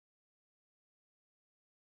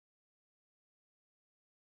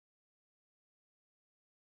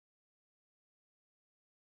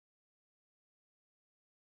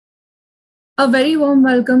A very warm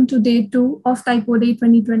welcome to day 2 of Typo Day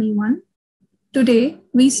 2021. Today,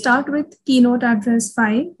 we start with Keynote Address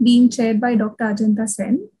 5 being chaired by Dr. Ajanta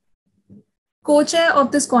Sen. Co-chair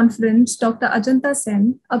of this conference, Dr. Ajanta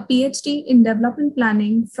Sen, a PhD in Development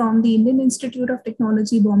Planning from the Indian Institute of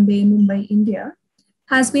Technology Bombay, Mumbai, India,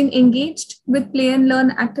 has been engaged with play and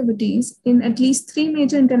learn activities in at least 3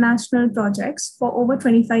 major international projects for over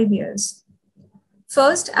 25 years.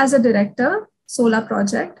 First, as a director, Solar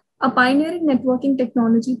Project, a pioneering networking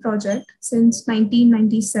technology project since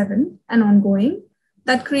 1997 and ongoing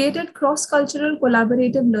that created cross-cultural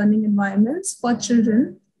collaborative learning environments for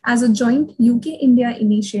children as a joint UK-India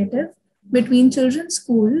initiative between children's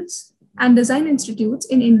schools and design institutes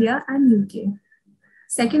in India and UK.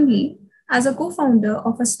 Secondly, as a co-founder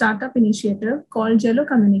of a startup initiative called Jello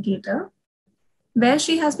Communicator, where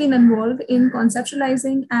she has been involved in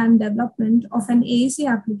conceptualizing and development of an AAC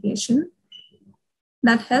application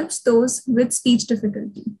that helps those with speech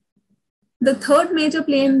difficulty. The third major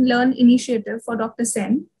play and learn initiative for Dr.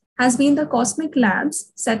 Sen has been the Cosmic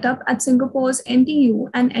Labs set up at Singapore's NTU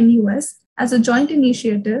and NUS as a joint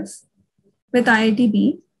initiative with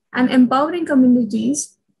IITB and empowering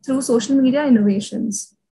communities through social media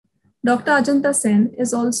innovations. Dr. Ajanta Sen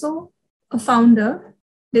is also a founder,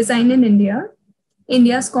 Design in India,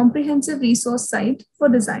 India's comprehensive resource site for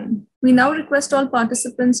design. We now request all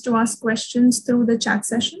participants to ask questions through the chat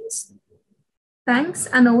sessions. Thanks,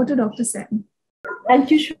 and over to Dr. Sen. Thank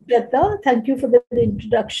you, Shweta. Thank you for the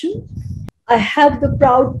introduction. I have the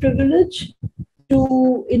proud privilege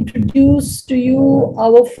to introduce to you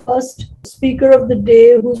our first speaker of the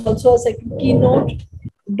day, who's also a second keynote,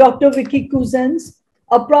 Dr. Vicki Couzens,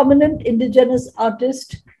 a prominent Indigenous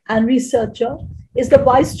artist and researcher, is the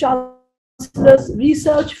Vice Chancellor's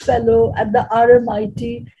Research Fellow at the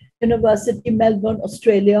RMIT University, Melbourne,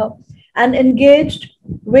 Australia, and engaged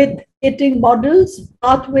with creating models,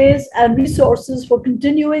 pathways, and resources for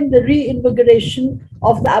continuing the reinvigoration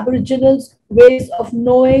of the Aboriginals' ways of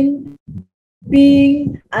knowing,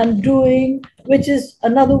 being, and doing, which is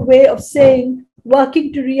another way of saying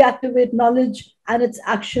working to reactivate knowledge and its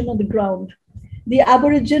action on the ground. The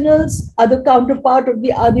Aboriginals are the counterpart of the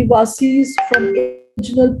Adivasis from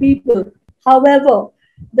Aboriginal people. However,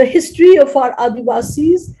 the history of our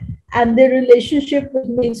Adivasis and their relationship with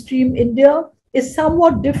mainstream India is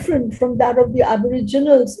somewhat different from that of the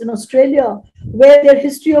Aboriginals in Australia, where their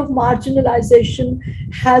history of marginalization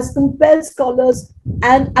has compelled scholars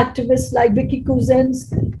and activists like Vicki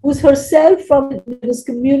Couzens, who's herself from the Indigenous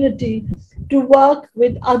community, to work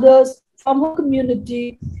with others from her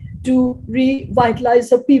community to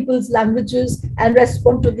revitalize her people's languages and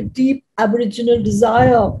respond to the deep Aboriginal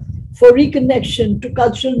desire for reconnection to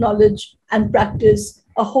cultural knowledge and practice.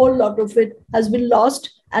 A whole lot of it has been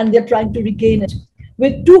lost and they're trying to regain it.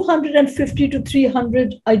 With 250 to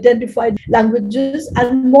 300 identified languages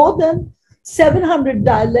and more than 700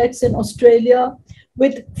 dialects in Australia,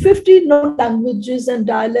 with 50 known languages and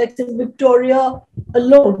dialects in Victoria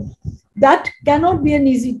alone, that cannot be an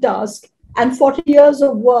easy task. And 40 years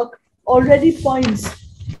of work already points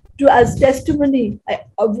to as testimony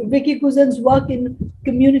of Vicki Couzens' work in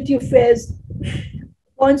community affairs,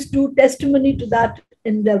 points to testimony to that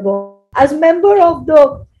endeavor. As member of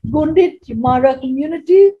the Gundit Mara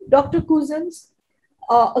community, Dr. Couzens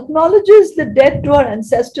acknowledges the debt to her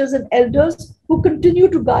ancestors and elders who continue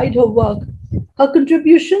to guide her work. Her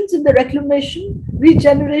contributions in the reclamation,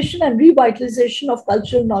 regeneration, and revitalisation of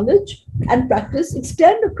cultural knowledge and practice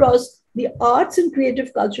extend across the arts and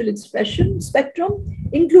creative cultural expression spectrum,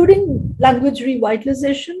 including language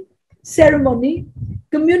revitalisation, ceremony,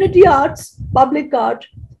 community arts, public art,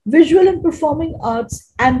 visual and performing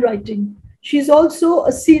arts, and writing. She is also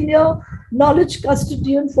a senior knowledge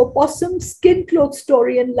custodian for Possum Skin Cloak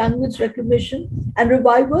Story and Language Reclamation and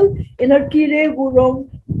Revival in her Kire Wurrung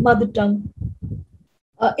mother tongue.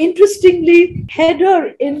 Interestingly,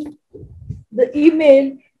 header in the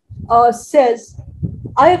email says,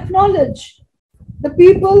 I acknowledge the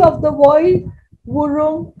people of the Woi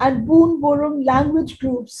Wurrung and Boon Wurrung language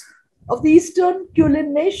groups of the Eastern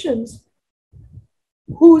Kulin nations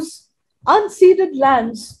whose unceded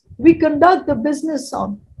lands we conduct the business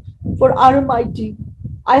on for RMIT.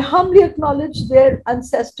 I humbly acknowledge their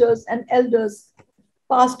ancestors and elders,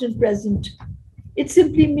 past and present. It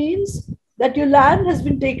simply means that your land has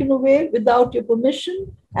been taken away without your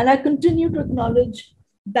permission, and I continue to acknowledge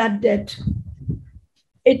that debt.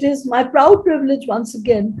 It is my proud privilege once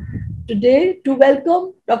again today to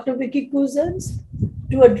welcome Dr. Vicki Couzens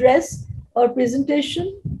to address our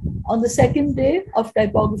presentation on the second day of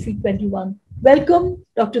Typography 21. Welcome,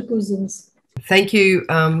 Dr. Couzens. Thank you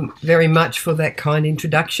very much for that kind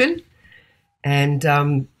introduction.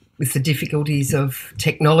 and with the difficulties of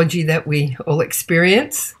technology that we all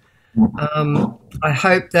experience. I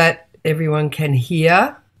hope that everyone can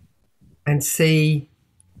hear and see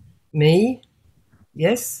me.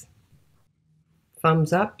 Yes?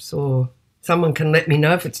 Thumbs ups, or someone can let me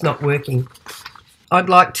know if it's not working. I'd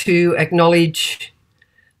like to acknowledge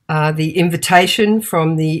the invitation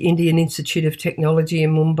from the Indian Institute of Technology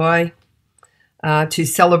in Mumbai to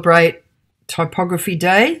celebrate Typography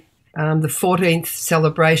Day, the 14th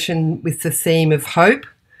celebration with the theme of hope.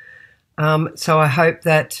 So I hope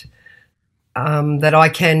that I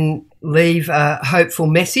can leave a hopeful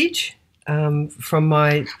message from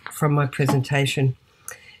my presentation.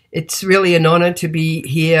 It's really an honour to be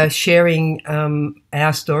here sharing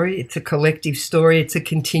our story. It's a collective story. It's a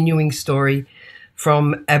continuing story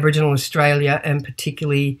from Aboriginal Australia, and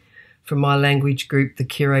particularly from my language group, the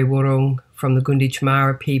Kire Wurrung, from the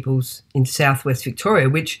Gunditjmara peoples in southwest Victoria,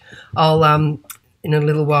 which I'll in a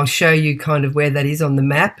little while show you kind of where that is on the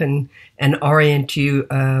map and orient you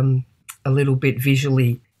a little bit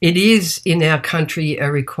visually. It is in our country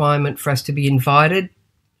a requirement for us to be invited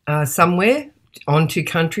somewhere onto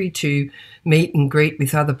country to meet and greet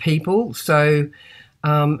with other people. So,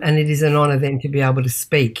 and it is an honour then to be able to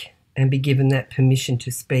speak and be given that permission to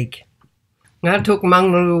speak. Ngā tuk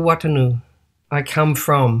Manguru Watanu, I come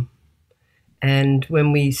from. And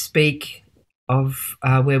when we speak of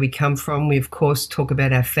where we come from, we of course talk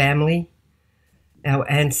about our family, our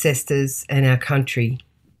ancestors and our country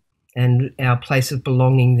and our place of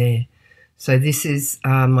belonging there. So this is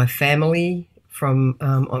my family from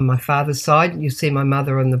on my father's side. You'll see my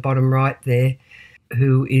mother on the bottom right there,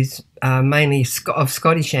 who is mainly of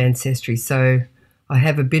Scottish ancestry. So I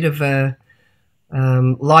have a bit of a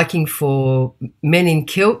liking for men in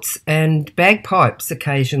kilts and bagpipes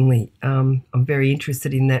occasionally. I'm very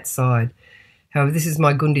interested in that side. However, this is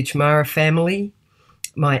my Gunditjmara family,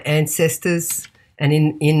 my ancestors, and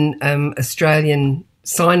in Australian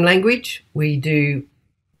sign language, we do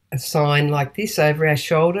a sign like this over our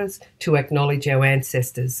shoulders to acknowledge our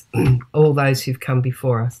ancestors, all those who've come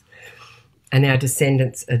before us, and our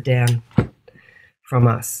descendants are down from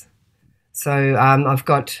us. So I've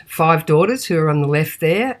got 5 daughters who are on the left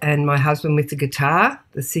there, and my husband with the guitar,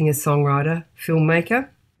 the singer-songwriter, filmmaker,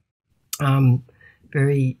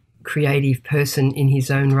 very creative person in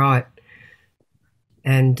his own right,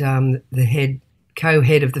 and the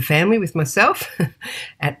co-head of the family with myself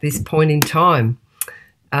at this point in time.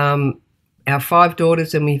 Our 5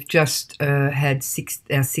 daughters, and we've just had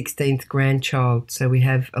our 16th grandchild. So we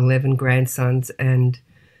have 11 grandsons and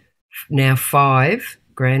now 5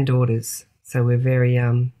 granddaughters. So we're very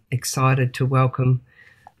excited to welcome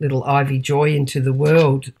little Ivy Joy into the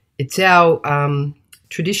world. It's our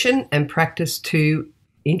tradition and practice to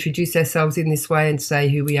introduce ourselves in this way and say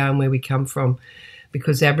who we are and where we come from,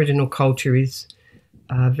 because Aboriginal culture is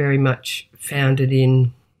very much founded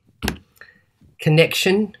in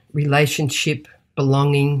connection, relationship,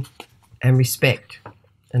 belonging, and respect.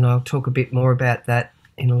 And I'll talk a bit more about that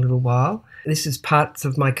in a little while. This is parts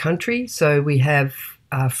of my country. So we have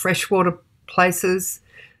freshwater places.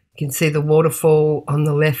 You can see the waterfall on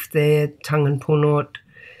the left there. Tanganpunort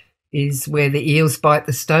is where the eels bite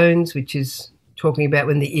the stones, which is talking about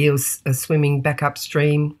when the eels are swimming back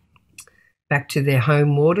upstream, back to their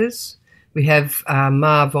home waters. We have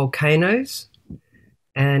Ma volcanoes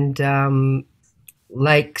and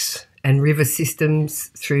lakes and river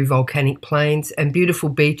systems through volcanic plains, and beautiful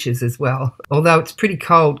beaches as well, although it's pretty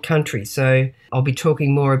cold country. So I'll be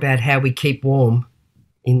talking more about how we keep warm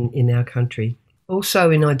in our country. Also,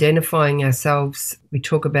 in identifying ourselves, we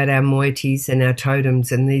talk about our moieties and our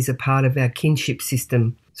totems, and these are part of our kinship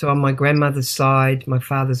system. So on my grandmother's side, my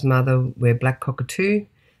father's mother, we're black cockatoo,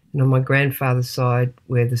 and on my grandfather's side,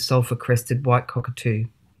 we're the sulphur-crested white cockatoo.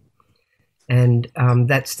 And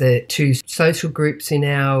that's the 2 social groups in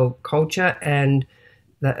our culture, and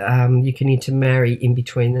you can intermarry in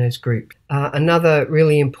between those groups. Another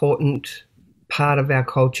really important part of our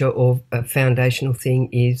culture, or a foundational thing,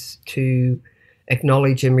 is to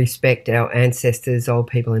acknowledge and respect our ancestors, old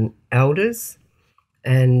people and elders.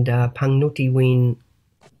 And Pang Nuti Wing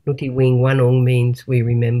Wanong means we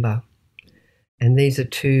remember. And these are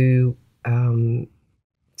 2,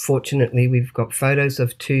 fortunately, we've got photos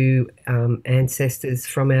of 2 ancestors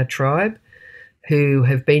from our tribe who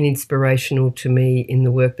have been inspirational to me in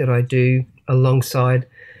the work that I do alongside,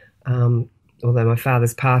 although my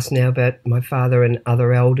father's passed now, but my father and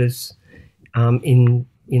other elders in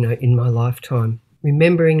my lifetime.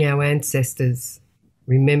 Remembering our ancestors,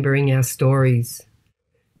 remembering our stories,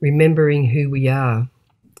 remembering who we are,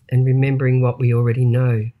 and remembering what we already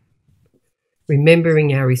know.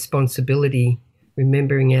 remembering our responsibility,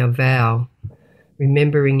 remembering our vow,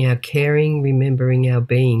 remembering our caring, remembering our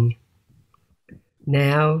being.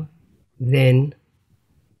 Now, then,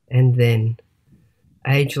 and then.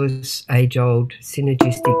 Ageless, age-old,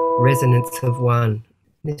 synergistic resonance of one.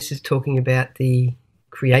 This is talking about the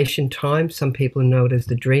creation time. Some people know it as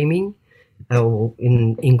the dreaming, or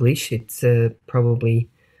in English, it's probably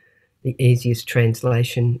the easiest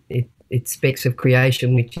translation. It speaks of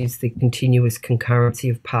creation, which is the continuous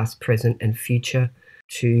concurrency of past, present, and future.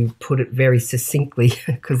 To put it very succinctly,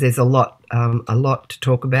 because there's a lot to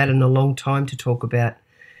talk about and a long time to talk about.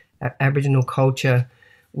 Aboriginal culture,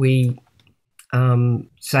 we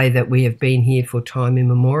say that we have been here for time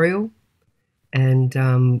immemorial, and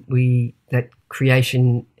that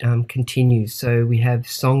creation continues. So we have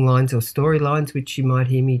songlines or storylines, which you might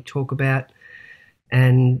hear me talk about,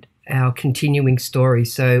 and our continuing story.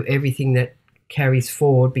 So everything that carries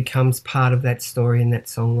forward becomes part of that story and that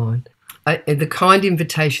songline. The kind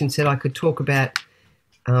invitation said I could talk about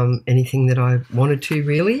anything that I wanted to,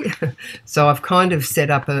 really. So I've kind of set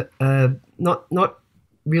up not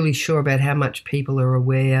really sure about how much people are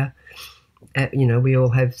aware. We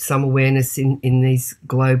all have some awareness in these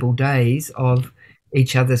global days of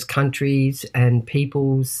each other's countries and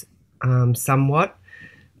peoples somewhat,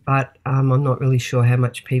 but I'm not really sure how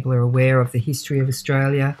much people are aware of the history of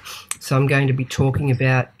Australia. So I'm going to be talking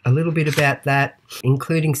about a little bit about that,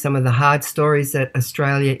 including some of the hard stories that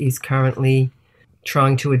Australia is currently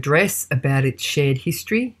trying to address about its shared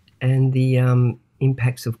history and the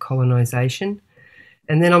impacts of colonisation.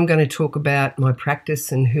 And then I'm going to talk about my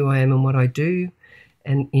practice and who I am and what I do,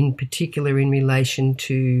 and in particular in relation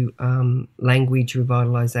to language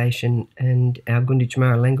revitalisation and our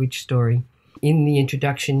Gunditjmara language story. In the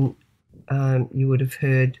introduction, you would have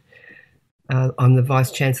heard I'm the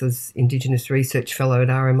Vice-Chancellor's Indigenous Research Fellow at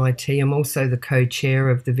RMIT. I'm also the co-chair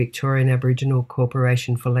of the Victorian Aboriginal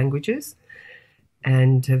Corporation for Languages,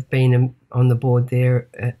 and have been on the board there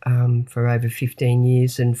for over 15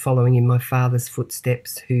 years, and following in my father's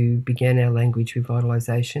footsteps, who began our language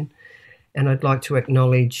revitalisation. And I'd like to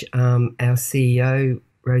acknowledge our CEO,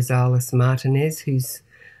 Rosales Martinez, who's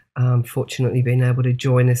fortunately been able to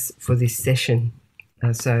join us for this session.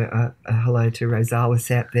 So a hello to Rosales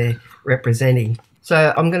out there representing.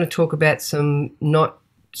 So I'm going to talk about some not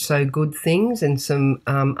so good things and some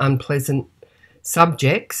unpleasant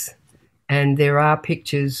subjects. And there are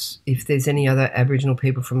pictures, if there's any other Aboriginal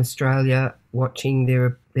people from Australia watching,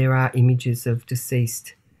 there are images of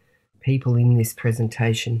deceased people in this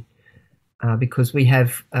presentation, because we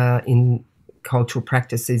have in cultural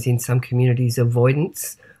practices in some communities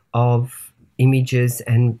avoidance of images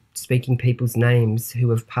and speaking people's names who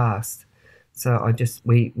have passed. So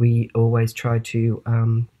we always try to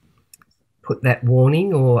put that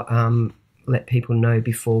warning or let people know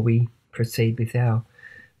before we proceed with our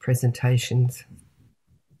presentations.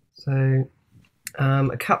 So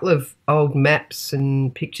a couple of old maps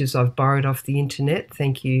and pictures I've borrowed off the internet.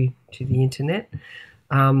 Thank you to the internet.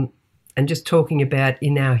 And just talking about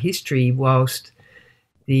in our history, whilst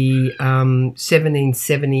the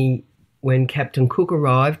 1770 when Captain Cook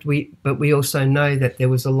arrived, but we also know that there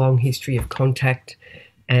was a long history of contact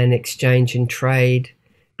and exchange and trade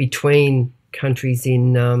between countries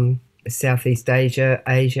in Southeast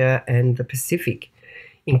Asia, and the Pacific,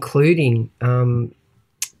 including,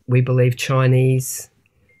 we believe, Chinese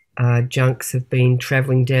junks have been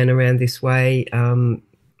travelling down around this way.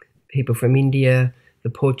 People from India,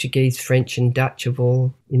 the Portuguese, French and Dutch have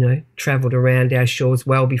all, travelled around our shores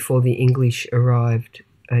well before the English arrived,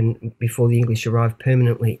 and before the English arrived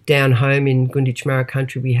permanently. Down home in Gunditjmara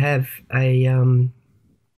country, we have an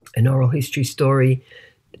oral history story,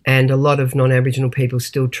 and a lot of non-Aboriginal people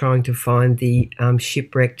still trying to find the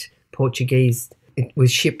shipwrecked Portuguese. It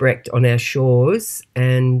was shipwrecked on our shores,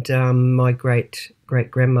 and my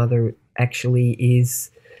great-grandmother actually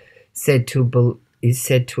is said to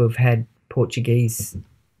have had Portuguese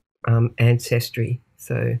ancestry.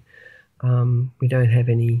 So we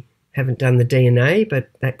haven't done the DNA, but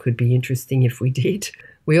that could be interesting if we did.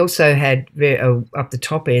 We also had up the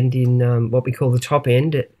top end in what we call the top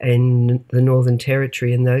end in the Northern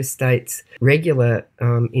Territory in those states, regular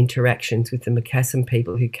interactions with the Macassan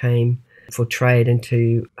people who came for trade and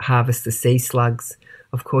to harvest the sea slugs.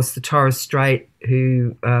 Of course, the Torres Strait,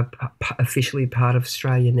 who are officially part of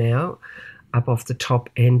Australia now, up off the top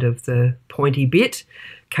end of the pointy bit,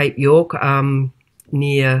 Cape York,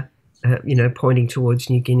 near, pointing towards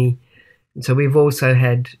New Guinea. So we've also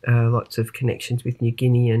had lots of connections with New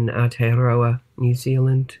Guinea and Aotearoa, New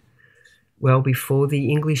Zealand, well before the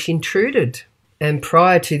English intruded. And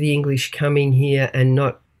prior to the English coming here and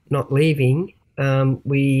not leaving,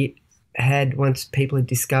 We had, once people had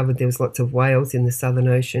discovered there was lots of whales in the Southern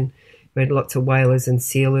Ocean, we had lots of whalers and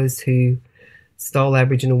sealers who stole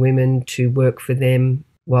Aboriginal women to work for them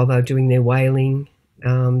while they were doing their whaling.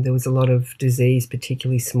 There was a lot of disease,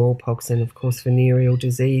 particularly smallpox and, of course, venereal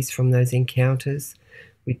disease from those encounters,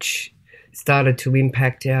 which started to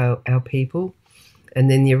impact our people. And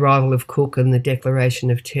then the arrival of Cook and the declaration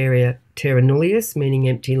of terra nullius, meaning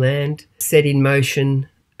empty land, set in motion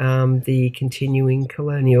the continuing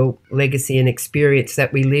colonial legacy and experience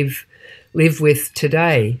that we live with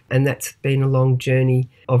today. And that's been a long journey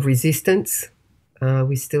of resistance.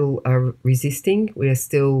 We still are resisting. We are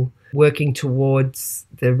still working towards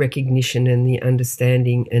the recognition and the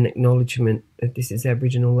understanding and acknowledgement that this is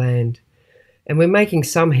Aboriginal land. And we're making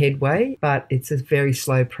some headway, but it's a very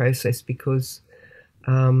slow process because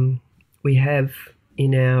we have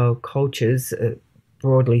in our cultures,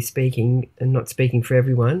 broadly speaking, and not speaking for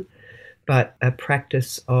everyone, but a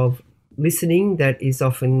practice of listening that is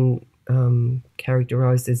often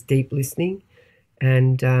characterised as deep listening.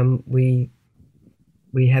 And we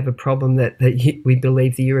have a problem that we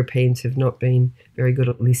believe the Europeans have not been very good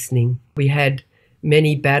at listening. We had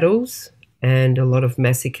many battles and a lot of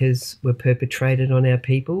massacres were perpetrated on our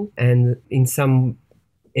people. And in some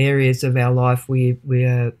areas of our life, we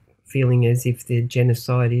are feeling as if the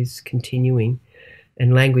genocide is continuing.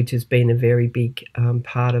 And language has been a very big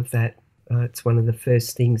part of that. It's one of the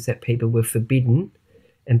first things that people were forbidden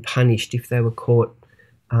and punished if they were caught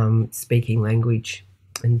speaking language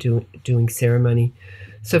and doing ceremony.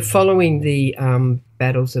 So following the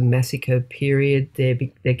battles and massacre period,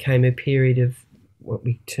 there came a period of what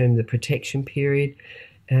we term the protection period,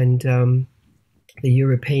 and the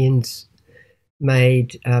Europeans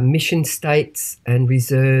made mission states and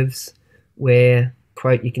reserves where,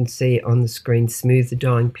 quote, you can see it on the screen, "Smooth the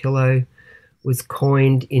dying pillow" was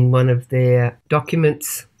coined in one of their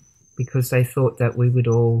documents because they thought that we would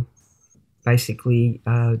all basically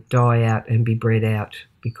die out and be bred out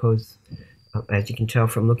because, as you can tell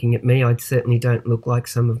from looking at me, I certainly don't look like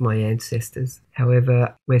some of my ancestors.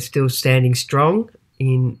 However, we're still standing strong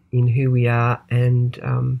in who we are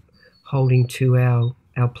and holding to our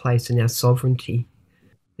place and our sovereignty.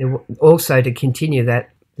 Also, to continue that,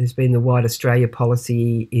 there's been the White Australia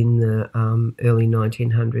policy in the early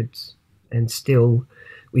 1900s, and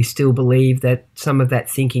we still believe that some of that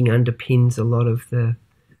thinking underpins a lot of the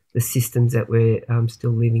systems that we're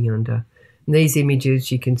still living under. And these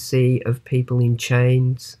images you can see of people in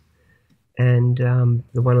chains and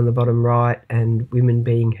the one on the bottom right, and women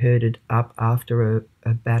being herded up after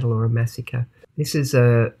a battle or a massacre. This is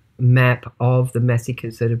a map of the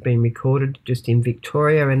massacres that have been recorded just in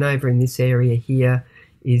Victoria, and over in this area here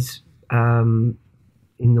is in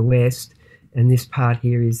the west, and this part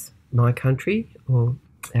here is my country, or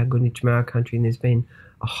our Gunditjmara country, and there's been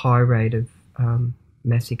a high rate of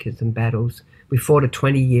massacres and battles. We fought a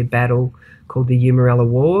 20-year battle called the Umarella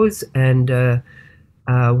Wars, and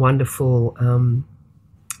wonderful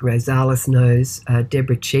Rosales knows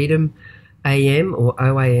Deborah Cheetham, AM or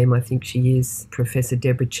OAM, I think she is. Professor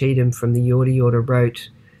Deborah Cheetham from the Yorta Yorta wrote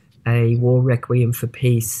a war requiem for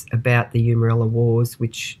peace about the Umarella Wars,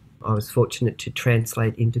 which I was fortunate to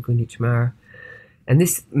translate into Gunditjmara. And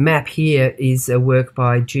this map here is a work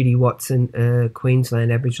by Judy Watson, a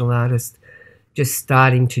Queensland Aboriginal artist, just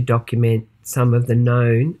starting to document some of the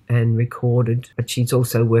known and recorded, but she's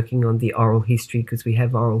also working on the oral history because we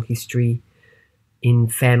have oral history in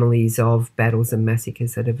families of battles and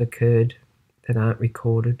massacres that have occurred that aren't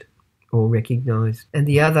recorded or recognised. And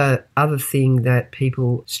the other thing that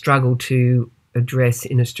people struggle to address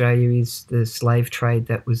in Australia is the slave trade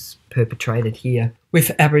that was perpetrated here,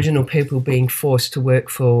 with Aboriginal people being forced to work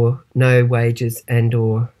for no wages and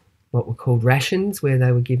or what were called rations, where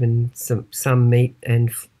they were given some meat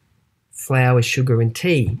and flour, sugar and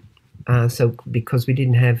tea. So because we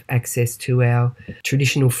didn't have access to our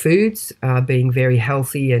traditional foods, being very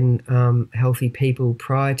healthy and healthy people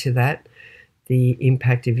prior to that, the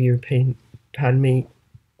impact of European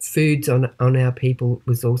foods on our people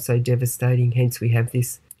was also devastating. Hence we have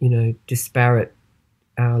this, disparate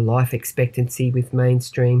life expectancy with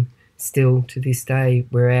mainstream still to this day,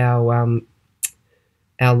 where our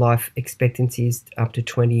life expectancy is up to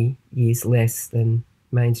 20 years less than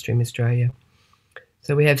mainstream Australia.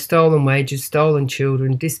 So we have stolen wages, stolen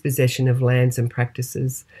children, dispossession of lands and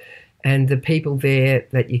practices, and the people there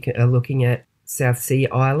that are looking at South Sea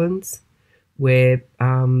Islands, where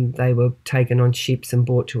they were taken on ships and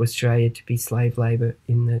brought to Australia to be slave labour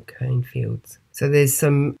in the cane fields. So there's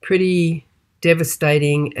some pretty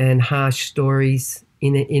devastating and harsh stories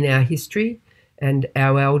in our history, and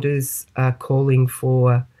our elders are calling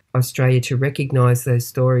for Australia to recognise those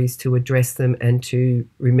stories, to address them, and to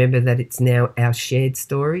remember that it's now our shared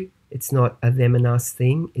story. It's not a them and us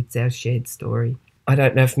thing, it's our shared story. I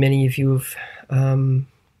don't know if many of you have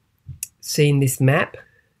seen this map.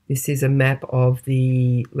 This is a map of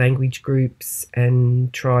the language groups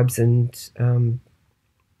and tribes and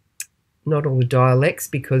not all the dialects,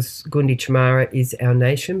 because Gundi Chamara is our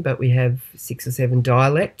nation, but we have 6 or 7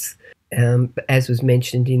 dialects, as was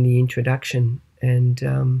mentioned in the introduction. And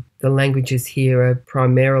the languages here are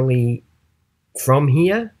primarily from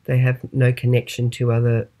here. They have no connection to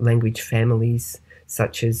other language families,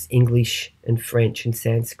 such as English and French and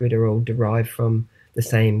Sanskrit are all derived from the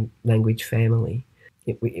same language family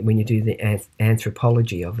when you do the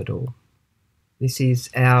anthropology of it all. This is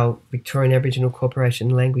our Victorian Aboriginal Corporation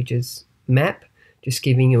languages map, just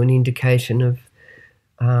giving you an indication of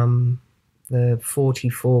the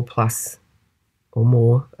 44 plus or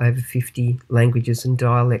more, over 50 languages and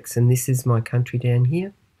dialects. And this is my country down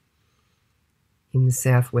here in the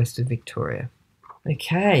southwest of Victoria.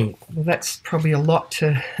 Okay, well, that's probably a lot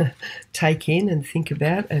to take in and think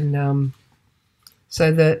about. And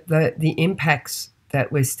so the impacts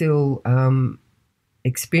that we're still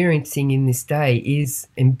experiencing in this day is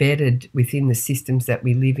embedded within the systems that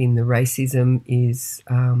we live in. The racism is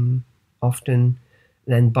often,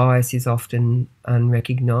 and bias is often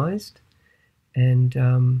unrecognised.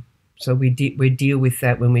 And so we deal with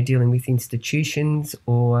that when we're dealing with institutions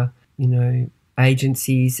or,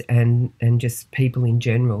 agencies and just people in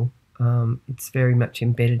general. It's very much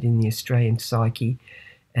embedded in the Australian psyche,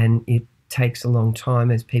 and it takes a long time,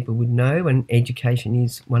 as people would know, and education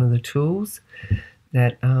is one of the tools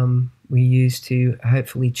that we use to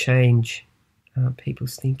hopefully change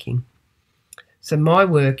people's thinking. So my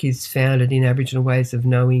work is founded in Aboriginal ways of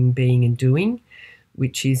knowing, being and doing,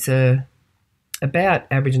 which is about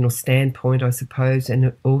Aboriginal standpoint, I suppose,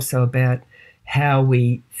 and also about how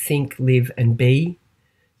we think, live and be.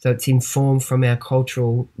 So it's informed from our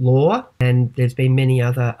cultural law, and there's been many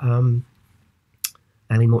other,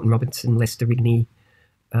 Aileen Morton Robinson, Lester Rigney,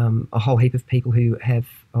 a whole heap of people who have,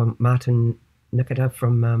 Martin Nakata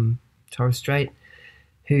from Torres Strait,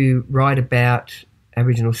 who write about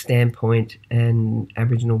Aboriginal standpoint and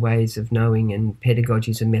Aboriginal ways of knowing and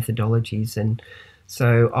pedagogies and methodologies. And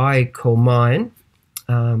so I call mine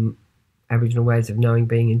Aboriginal ways of knowing,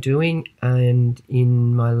 being and doing, and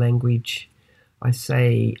in my language I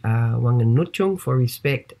say wangan for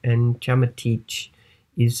respect, and chamatich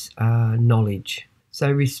is knowledge. So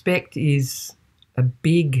respect is a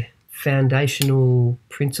big foundational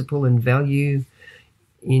principle and value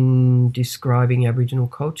in describing Aboriginal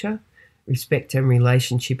culture. Respect and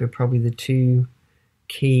relationship are probably the two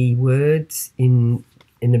key words in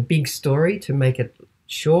a big story, to make it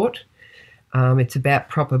short. It's about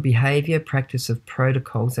proper behaviour, practice of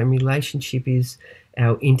protocols, and relationship is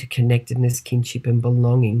our interconnectedness, kinship and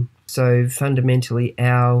belonging. So fundamentally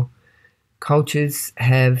our cultures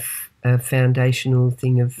have a foundational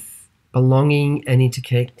thing of belonging and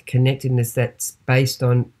interconnectedness that's based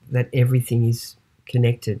on that everything is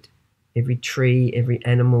connected. Every tree, every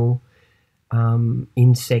animal,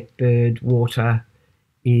 insect, bird, water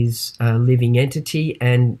is a living entity,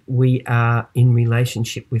 and we are in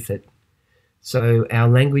relationship with it. So our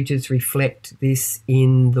languages reflect this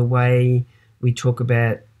in the way we talk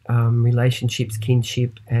about relationships,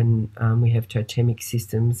 kinship, and we have totemic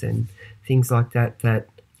systems and things like that that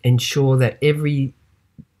ensure that every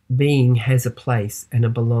being has a place and a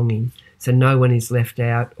belonging, so no one is left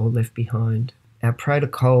out or left behind. Our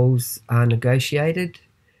protocols are negotiated.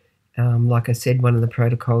 Like I said, one of the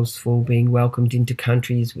protocols for being welcomed into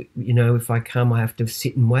countries, if I come, I have to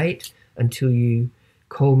sit and wait until you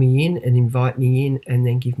call me in and invite me in and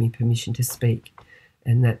then give me permission to speak.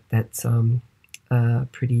 And that's a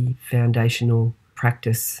pretty foundational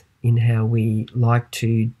practice in how we like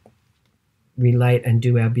to relate and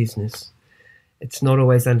do our business. It's not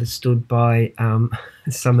always understood by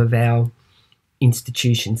some of our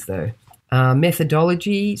institutions, though.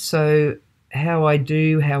 Methodology, so how I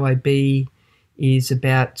do, how I be, is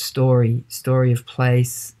about story of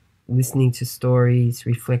place, listening to stories,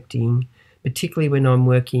 reflecting, particularly when I'm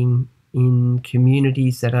working in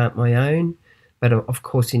communities that aren't my own, but of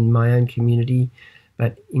course in my own community,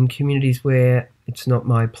 but in communities where it's not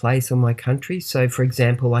my place or my country. So, for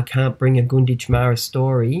example, I can't bring a Gunditj Mara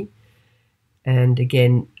story. And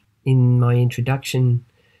again, in my introduction,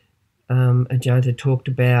 Ajanta talked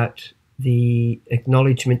about the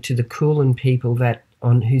acknowledgement to the Kulin people that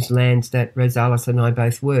on whose lands that Rosales and I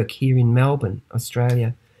both work here in Melbourne,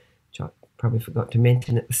 Australia, which probably forgot to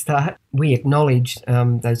mention at the start. We acknowledge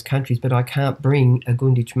those countries, but I can't bring a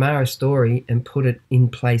Gunditjmara story and put it in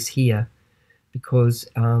place here because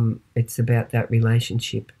it's about that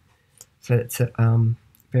relationship. So it's a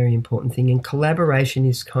very important thing. And collaboration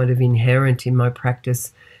is kind of inherent in my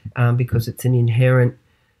practice because it's an inherent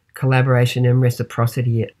collaboration and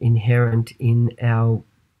reciprocity inherent in our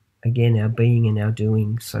being and our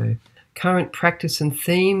doing. So current practice and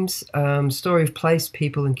themes, story of place,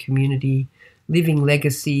 people and community, living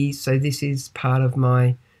legacy. So this is part of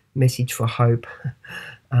my message for hope,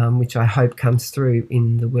 which I hope comes through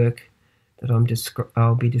in the work that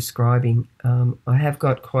I'll be describing. I have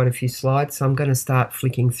got quite a few slides, so I'm going to start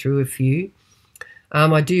flicking through a few.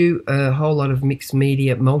 I do a whole lot of mixed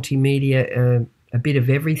media, multimedia, a bit of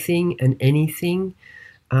everything and anything.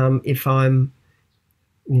 If I'm,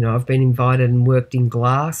 I've been invited and worked in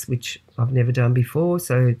glass, which I've never done before,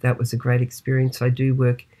 so that was a great experience. I do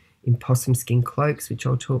work in possum skin cloaks, which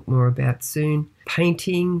I'll talk more about soon.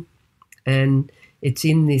 Painting, and it's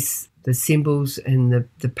in this, the symbols and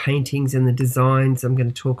the paintings and the designs I'm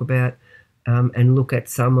going to talk about and look at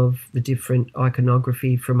some of the different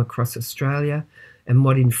iconography from across Australia and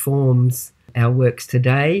what informs our works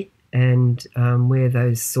today and where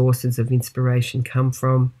those sources of inspiration come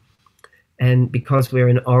from. And because we're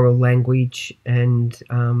an oral language and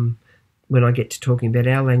when I get to talking about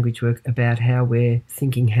our language work, about how we're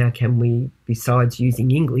thinking, how can we, besides using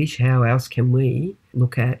English, how else can we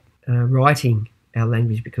look at writing our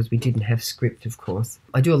language, because we didn't have script, of course.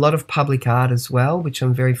 I do a lot of public art as well, which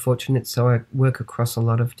I'm very fortunate. So I work across a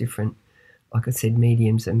lot of different, like I said,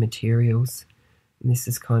 mediums and materials. And this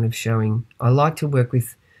is kind of showing, I like to work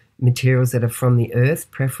with materials that are from the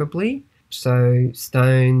earth, preferably. So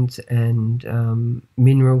stones and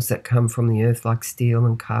minerals that come from the earth, like steel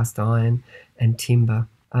and cast iron and timber.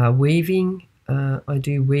 Weaving, I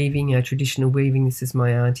do weaving, traditional weaving. This is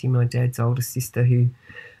my auntie, my dad's older sister, who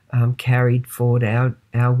carried forward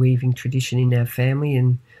our weaving tradition in our family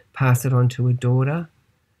and passed it on to a daughter.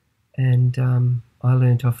 And I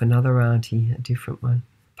learnt off another auntie, a different one.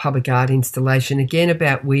 Public art installation, again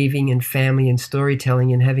about weaving and family and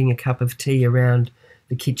storytelling and having a cup of tea around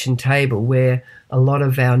the kitchen table, where a lot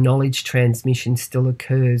of our knowledge transmission still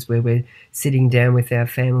occurs, where we're sitting down with our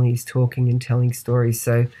families talking and telling stories.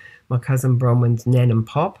 So my cousin Bronwyn's Nan and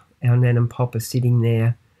Pop, our Nan and Pop are sitting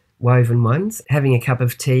there, woven ones, having a cup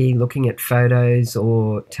of tea, looking at photos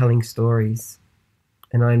or telling stories.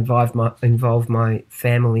 And I involve my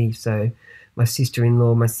family, so my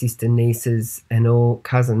sister-in-law, my sister, nieces, and all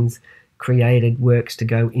cousins created works to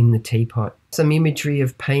go in the teapot. Some imagery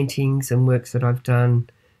of paintings and works that I've done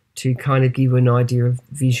to kind of give an idea of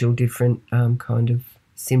visual different kind of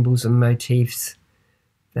symbols and motifs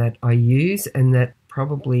that I use, and that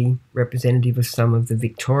probably representative of some of the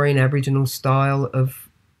Victorian Aboriginal style of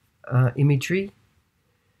imagery.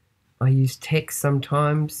 I use text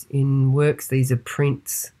sometimes in works. These are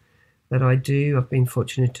prints that I do. I've been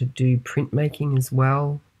fortunate to do printmaking as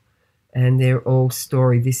well, and they're all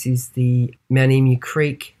story. This is the Mount Emu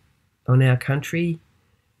Creek on our country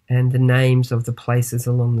and the names of the places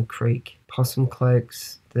along the creek. Possum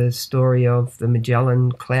cloaks, the story of the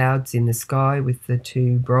Magellan clouds in the sky with the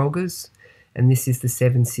two Brolgas, and this is the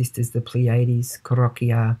Seven Sisters, the Pleiades,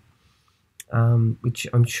 Korokia, which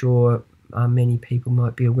I'm sure many people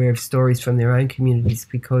might be aware of stories from their own communities,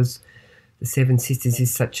 because the Seven Sisters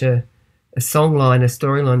is such a songline, a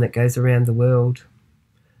storyline that goes around the world.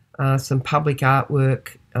 Some public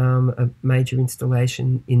artwork, a major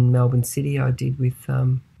installation in Melbourne City I did with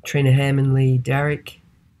Trina Hammond, Darrick,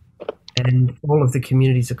 and all of the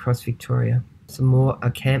communities across Victoria. Some more,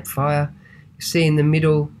 a campfire. You see in the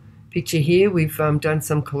middle picture here, we've done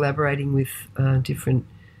some collaborating with different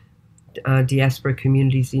diaspora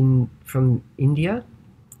communities from India,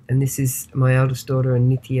 and this is my eldest daughter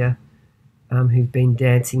and Nithya, who've been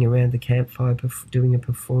dancing around the campfire doing a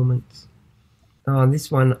performance. Oh, and this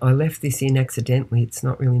one, I left this in accidentally. It's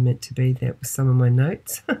not really meant to be there with some of my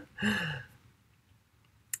notes.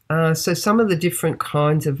 So some of the different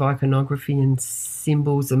kinds of iconography and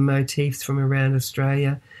symbols and motifs from around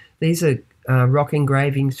Australia. These are rock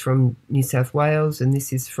engravings from New South Wales, and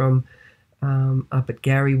this is from up at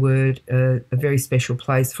Garryword, a very special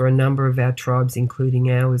place for a number of our tribes,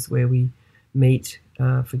 including ours, where we meet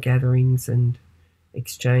for gatherings and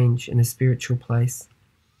exchange, in a spiritual place.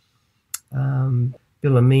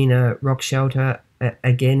 Billamina Rock Shelter,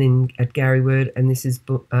 again at Garryword, and this is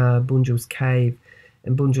Bunjal's Cave.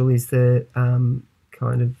 And Bunjal is the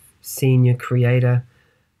kind of senior creator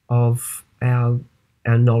of our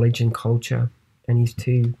knowledge and culture, and his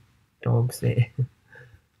two dogs there.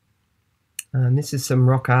 This is some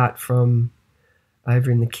rock art from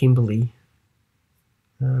over in the Kimberley.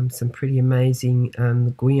 Some pretty amazing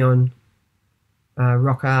the Guion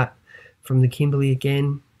rock art from the Kimberley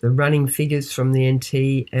again. The running figures from the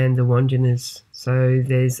NT and the Wandanas. So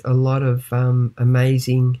there's a lot of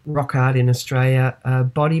amazing rock art in Australia.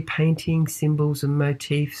 Body painting, symbols and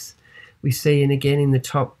motifs. We see, and again in the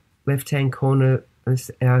top left-hand corner,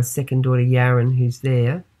 our second daughter Yaren, who's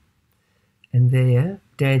there, and there,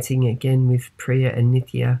 dancing again with Priya and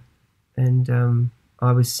Nithya. And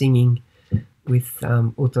I was singing with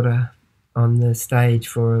Uttara on the stage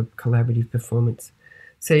for a collaborative performance.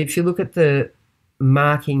 So if you look at the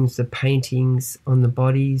markings, the paintings on the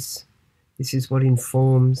bodies, this is what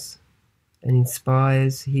informs and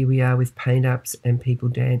inspires. Here we are with paint-ups and people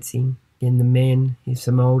dancing. Again, the men, here's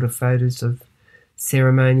some older photos of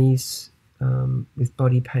ceremonies with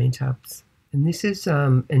body paint-ups. And this is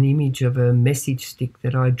an image of a message stick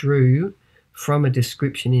that I drew from a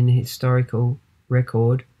description in a historical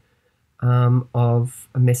record of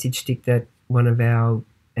a message stick that one of our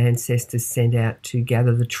ancestors sent out to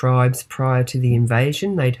gather the tribes prior to the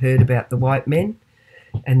invasion. They'd heard about the white men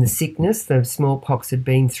and the sickness. The smallpox had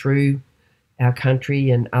been through our country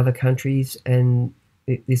and other countries, and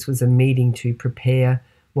this was a meeting to prepare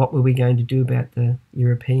what were we going to do about the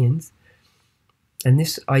Europeans. And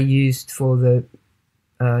this I used for the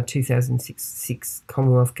 2006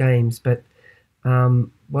 Commonwealth Games, but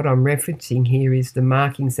what I'm referencing here is the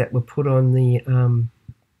markings that were put on the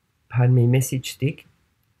message stick.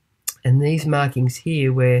 And these markings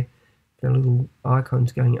here, where the little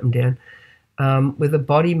icons going up and down, were the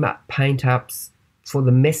body paint-ups for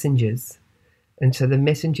the messengers. And so the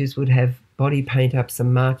messengers would have body paint-ups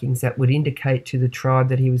and markings that would indicate to the tribe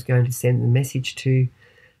that he was going to send the message to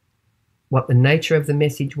what the nature of the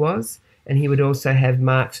message was. And he would also have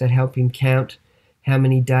marks that help him count how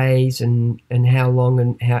many days and how long,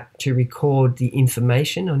 and how to record the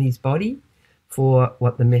information on his body for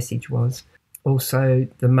what the message was. Also,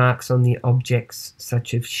 the marks on the objects,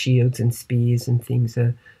 such as shields and spears and things,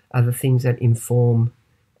 are the things that inform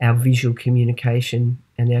our visual communication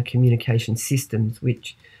and our communication systems,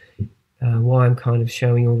 which why I'm kind of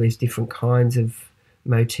showing all these different kinds of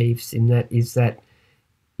motifs in that is that,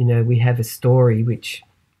 you know, we have a story, which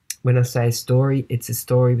when I say a story, it's a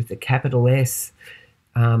story with a capital S.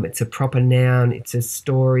 It's a proper noun. It's a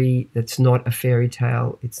story that's not a fairy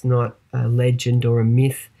tale. It's not a legend or a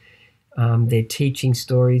myth. They're teaching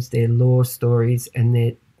stories, they're law stories,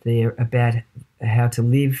 and they're about how to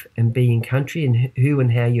live and be in country and who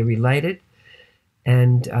and how you're related.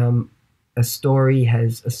 And a story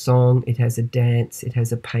has a song, it has a dance, it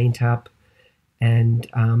has a paint-up, and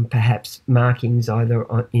perhaps markings either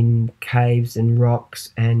in caves and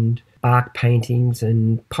rocks and bark paintings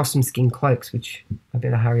and possum skin cloaks, which I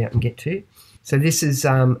better hurry up and get to. So this is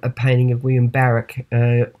a painting of William Barrack,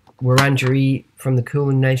 Wurundjeri from the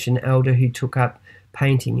Kulin Nation elder who took up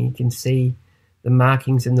painting. You can see the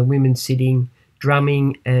markings and the women sitting,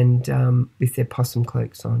 drumming, and with their possum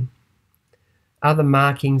cloaks on. Other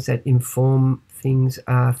markings that inform things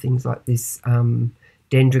are things like this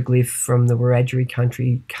dendroglyph from the Wiradjuri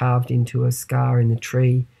country carved into a scar in the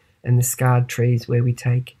tree, and the scarred trees where we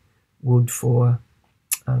take wood for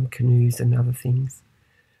canoes and other things.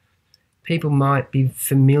 People might be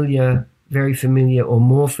familiar, very familiar or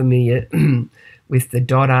more familiar with the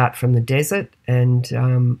dot art from the desert, and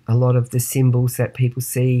a lot of the symbols that people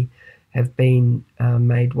see have been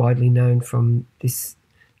made widely known from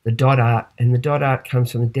the dot art. And the dot art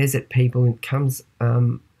comes from the desert people. It comes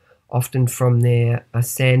often from their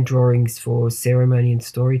sand drawings for ceremony and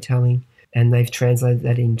storytelling, and they've translated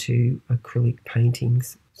that into acrylic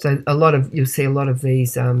paintings. So you'll see a lot of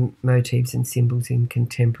these motifs and symbols in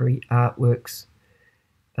contemporary artworks.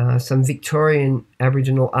 Some Victorian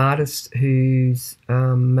Aboriginal artists whose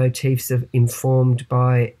motifs are informed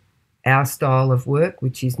by our style of work,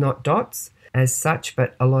 which is not dots as such,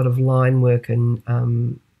 but a lot of line work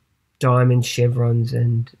and diamond chevrons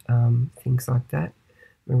and things like that.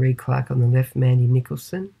 Marie Clark on the left, Mandy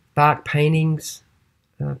Nicholson. Bark paintings,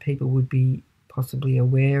 people would be possibly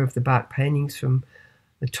aware of the bark paintings from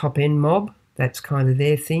the Top End Mob. That's kind of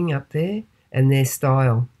their thing up there, and their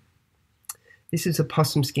style. This is a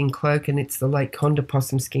possum skin cloak, and it's the Lake Conda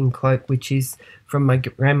possum skin cloak, which is from my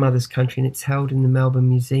grandmother's country, and it's held in the Melbourne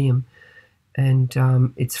Museum. And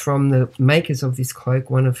it's from the makers of this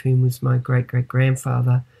cloak, one of whom was my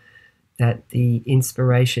great-great-grandfather, that the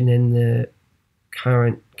inspiration and the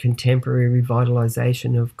current contemporary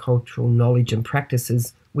revitalisation of cultural knowledge and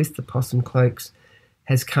practices with the possum cloaks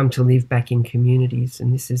has come to live back in communities.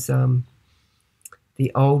 And this is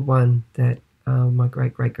the old one that My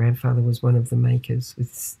great-great-grandfather was one of the makers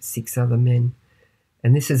with 6 other men.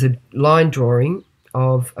 And this is a line drawing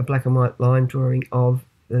of, a black and white line drawing of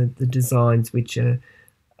the designs, which are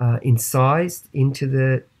incised into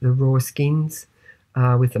the raw skins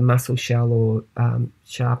with a mussel shell or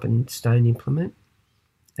sharpened stone implement.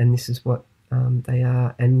 And this is what they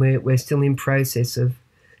are. And we're still in process of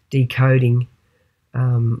decoding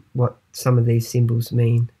what some of these symbols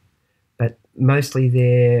mean. But mostly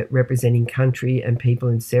they're representing country and people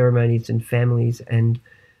in ceremonies and families, and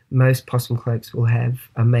most possum cloaks will have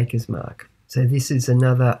a maker's mark. So this is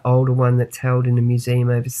another older one that's held in a museum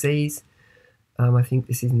overseas. I think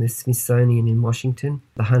this is in the Smithsonian in Washington.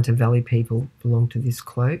 The Hunter Valley people belong to this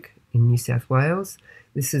cloak in New South Wales.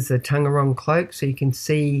 This is a Tangarong cloak, so you can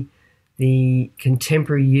see the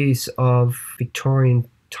contemporary use of Victorian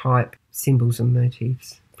type symbols and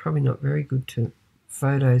motifs. Probably not very good to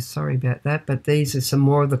photos, sorry about that, but these are some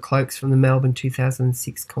more of the cloaks from the Melbourne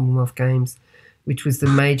 2006 Commonwealth Games, which was the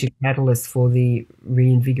major catalyst for the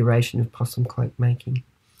reinvigoration of possum cloak making.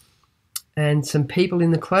 And some people in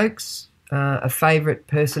the cloaks, a favourite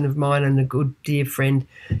person of mine and a good dear friend,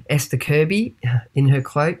 Esther Kirby, in her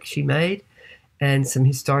cloak she made, and some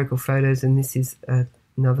historical photos, and this is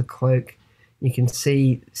another cloak. You can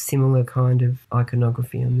see similar kind of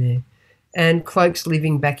iconography on there. And cloaks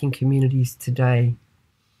living back in communities today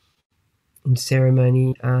in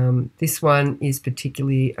ceremony. This one is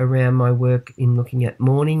particularly around my work in looking at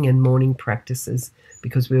mourning and mourning practices,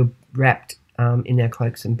 because we were wrapped in our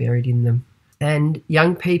cloaks and buried in them. And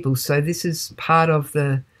young people, so this is part of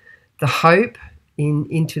the hope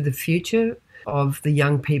into the future of the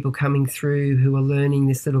young people coming through who are learning.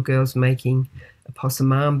 This little girl's making a possum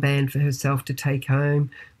armband for herself to take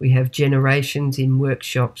home. We have generations in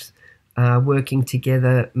workshops working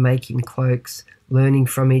together, making cloaks, learning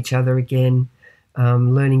from each other again,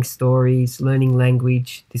 learning stories, learning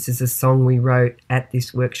language. This is a song we wrote at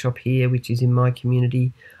this workshop here, which is in my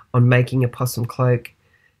community, on making a possum cloak.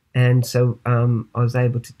 And so I was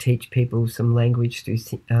able to teach people some language through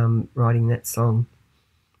writing that song.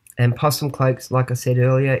 And possum cloaks, like I said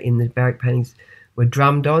earlier, in the barrack paintings were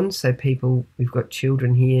drummed on. So people, we've got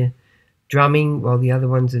children here drumming while the other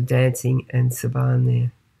ones are dancing, and Saban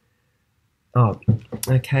there. Oh,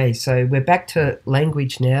 okay, so we're back to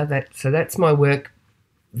language now. So that's my work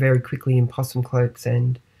very quickly in possum cloaks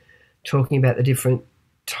and talking about the different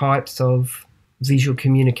types of visual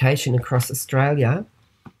communication across Australia.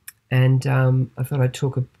 And I thought I'd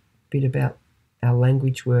talk a bit about our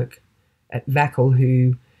language work at VACL,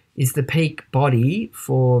 who is the peak body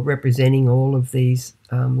for representing all of these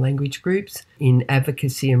language groups in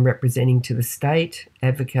advocacy and representing to the state,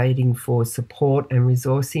 advocating for support and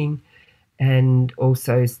resourcing. And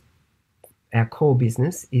also our core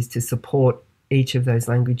business is to support each of those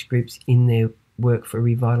language groups in their work for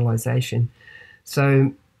revitalisation.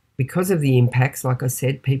 So because of the impacts, like I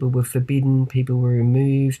said, people were forbidden, people were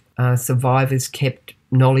removed, survivors kept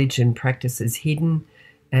knowledge and practices hidden,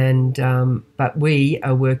 and but we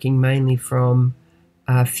are working mainly from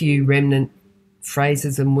a few remnant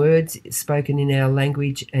phrases and words spoken in our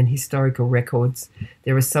language and historical records.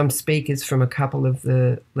 There are some speakers from a couple of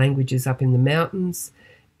the languages up in the mountains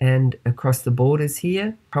and across the borders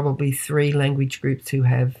here, probably 3 language groups who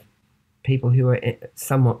have people who are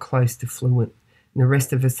somewhat close to fluent, and the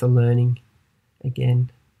rest of us are learning again.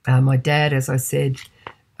 My dad, as I said,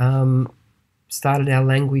 started our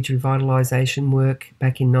language revitalisation work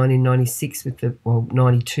back in 1996 with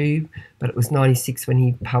 92, but it was 96 when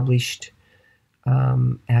he published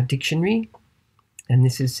our dictionary, and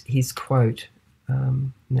this is his quote,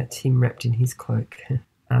 and that's him wrapped in his cloak.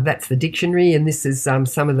 That's the dictionary, and this is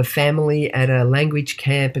some of the family at a language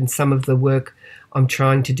camp and some of the work I'm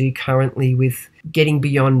trying to do currently with getting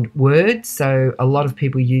beyond words. So a lot of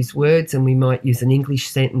people use words, and we might use an English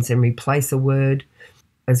sentence and replace a word,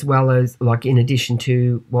 as well as, like, in addition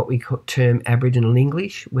to what we term Aboriginal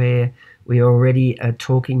English, where we already are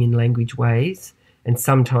talking in language ways and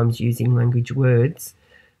sometimes using language words,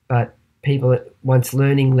 but people, once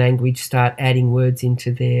learning language, start adding words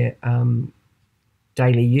into their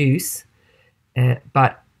daily use,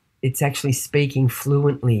 but it's actually speaking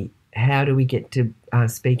fluently. How do we get to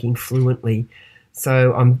speaking fluently?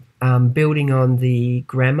 So I'm building on the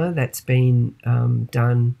grammar that's been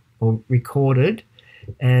done or recorded,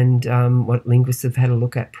 and what linguists have had a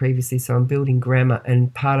look at previously. So I'm building grammar,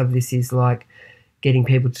 and part of this is like getting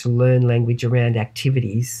people to learn language around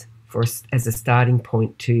activities as a starting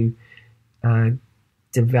point to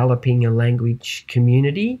developing a language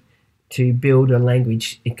community, to build a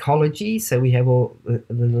language ecology. So we have all the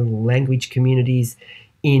little language communities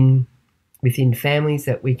within families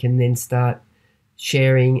that we can then start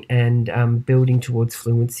sharing and building towards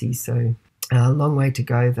fluency. So a long way to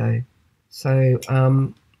go though. So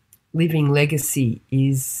living legacy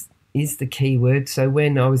is the key word. So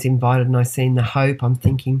when I was invited and I seen the hope, I'm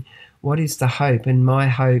thinking, what is the hope? And my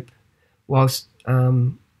hope, whilst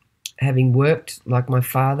having worked like my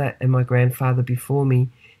father and my grandfather before me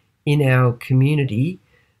in our community,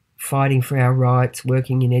 fighting for our rights,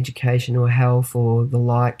 working in education or health or the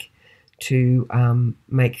like to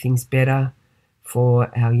make things better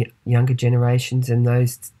for our younger generations and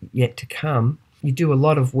those yet to come. You do a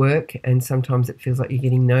lot of work and sometimes it feels like you're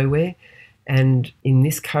getting nowhere. And in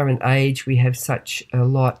this current age, we have such a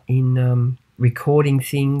lot in recording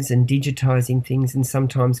things and digitizing things, and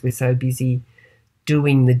sometimes we're so busy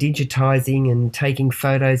doing the digitizing and taking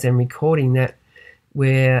photos and recording that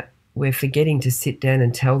we're forgetting to sit down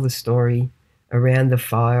and tell the story around the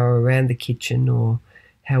fire or around the kitchen or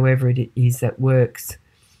however it is that works.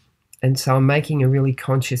 And so I'm making a really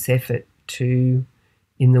conscious effort to,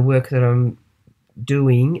 in the work that I'm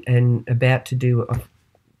doing and about to do, I'm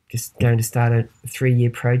just going to start a 3-year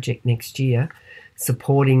project next year,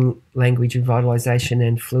 supporting language revitalisation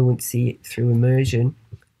and fluency through immersion,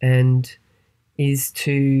 and is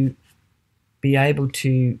to be able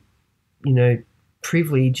to,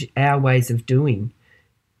 privilege our ways of doing.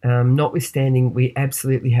 Notwithstanding, we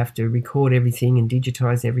absolutely have to record everything and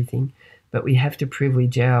digitise everything, but we have to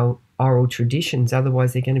privilege our oral traditions,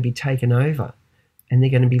 otherwise they're going to be taken over and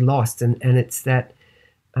they're going to be lost. And it's that,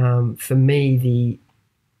 for me, the,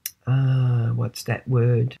 what's that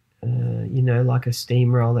word? Like a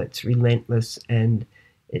steamroller, it's relentless and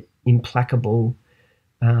implacable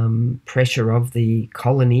pressure of the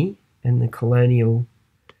colony and the colonial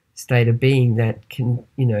state of being that can,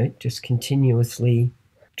 just continuously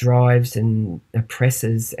drives and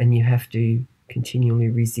oppresses, and you have to continually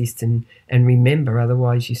resist and remember,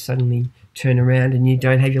 otherwise you suddenly turn around and you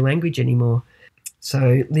don't have your language anymore.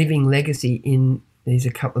 So living legacy there's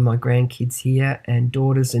a couple of my grandkids here and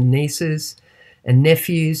daughters and nieces and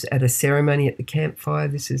nephews at a ceremony at the campfire.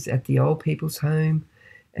 This is at the old people's home,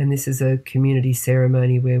 and this is a community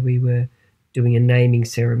ceremony where we were doing a naming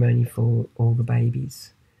ceremony for all the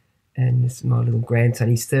babies. And this is my little grandson.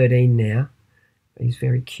 He's 13 now. He's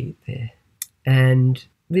very cute there. And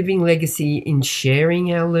living legacy in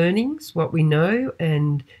sharing our learnings, what we know,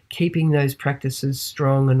 and keeping those practices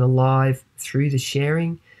strong and alive through the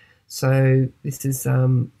sharing. So this is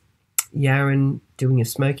Yaron doing a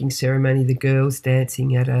smoking ceremony, the girls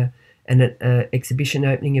dancing at an exhibition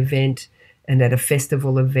opening event, and at a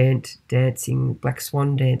festival event dancing Black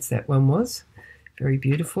Swan dance, that one was. Very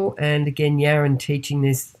beautiful. And again, Yaron teaching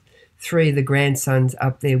this, 3 of the grandsons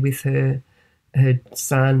up there with her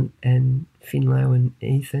son and Finlo and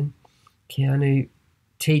Ethan, Keanu,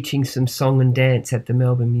 teaching some song and dance at the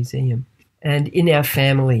Melbourne Museum. And in our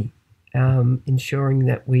family, ensuring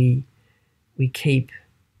that we keep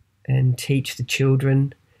and teach the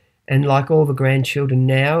children. And like all the grandchildren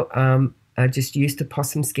now, are just used to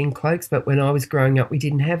possum skin cloaks, but when I was growing up, we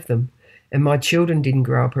didn't have them. And my children didn't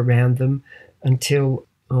grow up around them until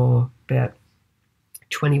about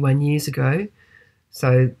 21 years ago.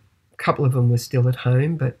 So a couple of them were still at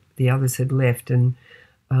home, but the others had left. And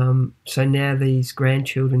so now these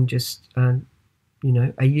grandchildren just, are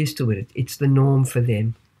used to it. It's the norm for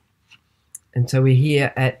them. And so we're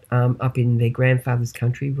here at up in their grandfather's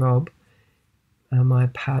country, Rob, my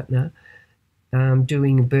partner,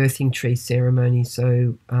 doing a birthing tree ceremony.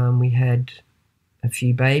 So we had a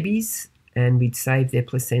few babies and we'd save their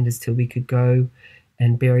placentas till we could go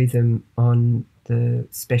and bury them on the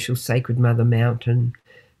special Sacred Mother Mountain,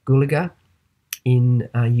 Gulaga, in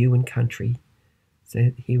Yuin country.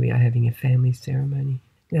 So here we are having a family ceremony.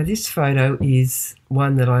 Now this photo is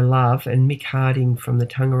one that I love, and Mick Harding from the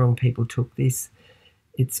Taungurung people took this.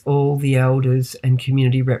 It's all the elders and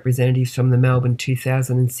community representatives from the Melbourne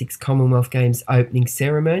 2006 Commonwealth Games opening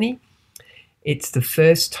ceremony. It's the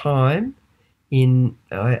first time in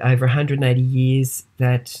over 180 years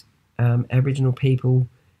that Aboriginal people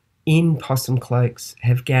in possum cloaks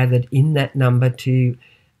have gathered in that number to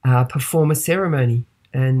perform a ceremony.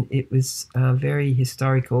 And it was very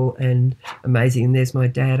historical and amazing. And there's my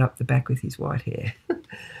dad up the back with his white hair.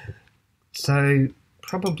 So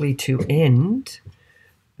probably to end,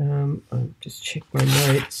 I'll just check my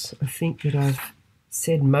notes. I think that I've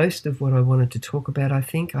said most of what I wanted to talk about, I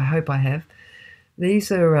think. I hope I have.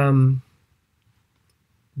 These are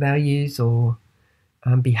values or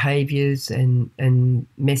behaviours and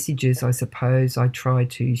messages, I suppose, I try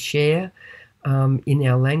to share in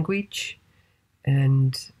our language.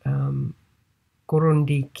 And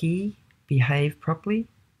Korondiki, behave properly.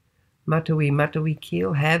 Matui, matui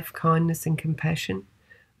keel, have kindness and compassion.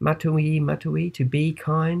 Matui, matui, to be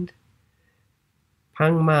kind.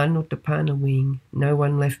 Pangma nutapana wing, no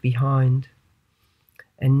one left behind.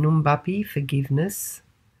 And numbapi, forgiveness.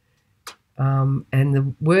 And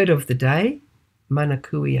the word of the day,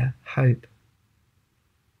 manakuia, hope.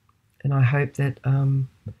 And I hope that,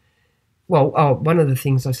 one of the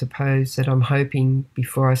things I suppose that I'm hoping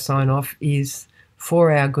before I sign off is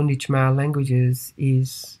for our Gunditjmara languages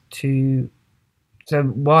is to, so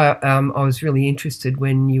why I was really interested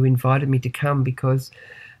when you invited me to come, because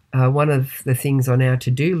one of the things on our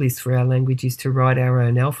to-do list for our language is to write our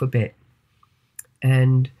own alphabet.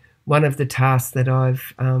 And one of the tasks that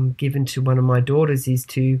I've given to one of my daughters is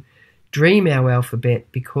to dream our alphabet,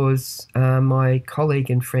 because my colleague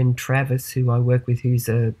and friend Travis, who I work with, who's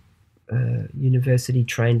a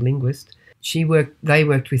university-trained linguist, they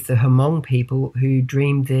worked with the Hmong people who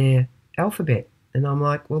dreamed their alphabet. And I'm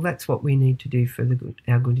like, well, that's what we need to do for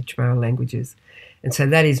our Gunditjmara languages. And so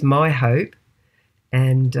that is my hope,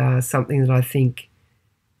 and something that I think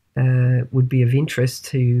would be of interest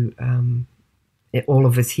to all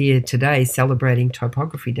of us here today celebrating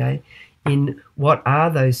Typography Day, in what are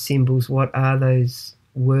those symbols, what are those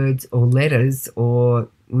words or letters or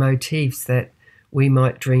motifs that we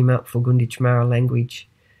might dream up for Gunditjmara language.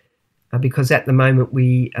 Because at the moment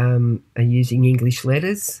we are using English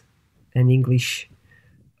letters and English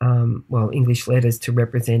letters to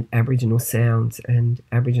represent Aboriginal sounds, and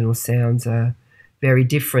Aboriginal sounds are very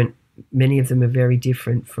different. Many of them are very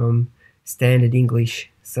different from standard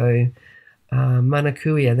English. So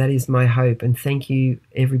manakuia, that is my hope. And thank you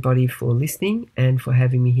everybody for listening and for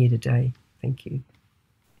having me here today. Thank you.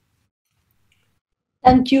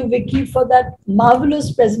 Thank you, Vicki, for that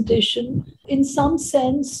marvelous presentation. In some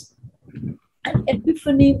sense, an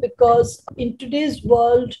epiphany, because in today's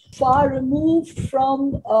world, far removed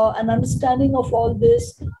from an understanding of all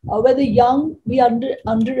this, where the young, we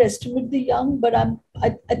underestimate the young, but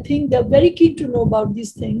I think they're very keen to know about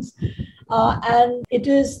these things. And it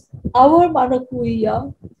is our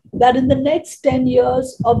manakuia that in the next 10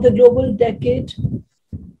 years of the global decade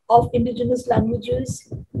of Indigenous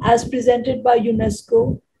languages, as presented by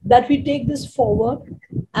UNESCO, that we take this forward.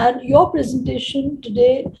 And your presentation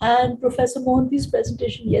today and Professor Mohanty's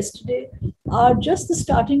presentation yesterday are just the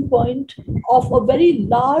starting point of a very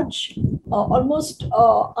large, almost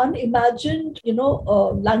unimagined,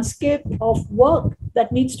 landscape of work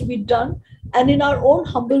that needs to be done. And in our own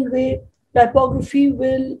humble way, typography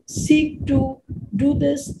will seek to do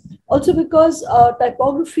this. Also because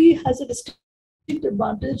typography has a distinct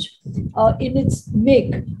advantage in its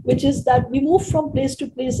make, which is that we move from place to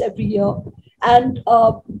place every year. And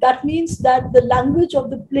that means that the language of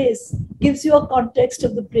the place gives you a context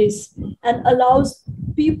of the place and allows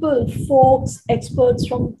people, folks, experts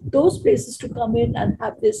from those places to come in and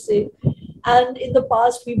have their say. And in the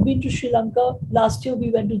past, we've been to Sri Lanka. Last year,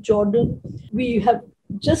 we went to Jordan. We have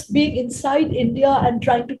just being inside India and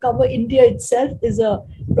trying to cover India itself is a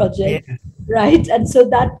project. Yeah. Right. And so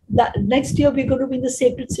that next year we're going to be in the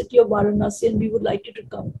sacred city of Varanasi, and we would like you to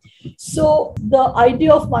come. So the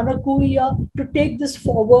idea of manakuia, to take this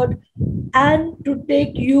forward and to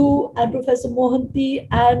take you and Professor Mohanty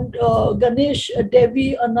and Ganesh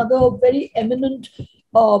Devi, another very eminent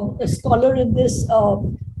scholar in this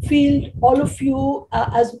field, all of you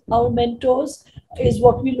as our mentors, is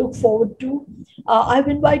what we look forward to. I've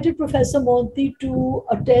invited Professor Mohanty to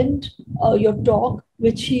attend your talk,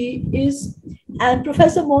 which he is. And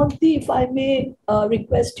Professor Mohanty, if I may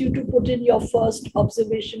request you to put in your first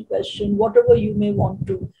observation question, whatever you may want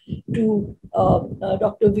to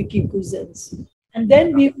Dr. Vicki Couzens. And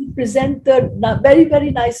then we will present the very,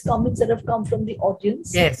 very nice comments that have come from the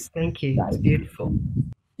audience. Yes, thank you. It's beautiful.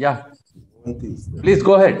 Yeah. Please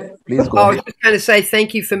go ahead. Please go ahead. I was just going to say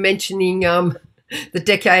thank you for mentioning the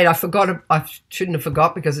decade. I shouldn't have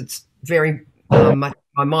forgot, because it's very much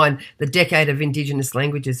in my mind. The decade of Indigenous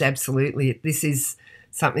languages, absolutely. This is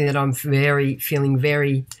something that I'm feeling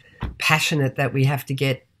very passionate that we have to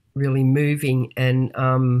get really moving, and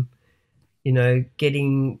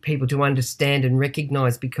getting people to understand and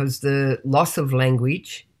recognise, because the loss of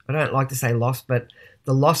language, I don't like to say loss, but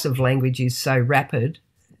the loss of language is so rapid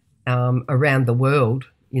around the world.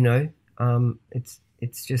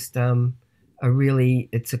 It's just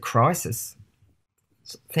it's a crisis.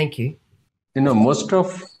 So, thank you. Most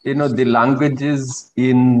of the languages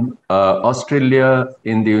in Australia,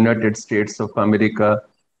 in the United States of America,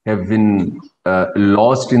 have been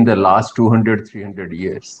lost in the last 200, 300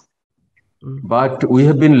 years. But we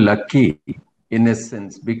have been lucky in a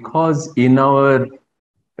sense, because in our,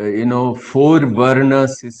 4-Varna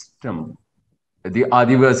system, the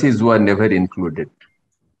Adivasis were never included.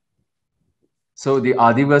 So the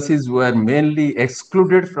Adivasis were mainly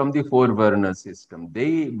excluded from the four Varna system.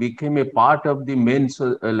 They became a part of the main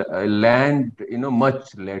land,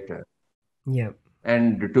 much later. Yeah.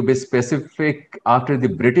 And to be specific, after the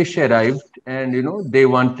British arrived, and they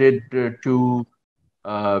wanted to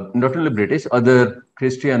not only British, other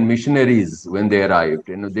Christian missionaries when they arrived,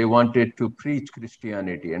 they wanted to preach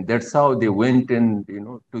Christianity, and that's how they went and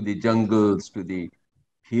to the jungles, to the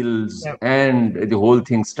hills, Yep. and the whole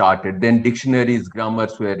thing started. Then dictionaries,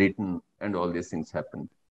 grammars were written, and all these things happened.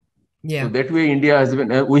 Yeah. So that way, India has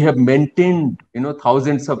been. We have maintained,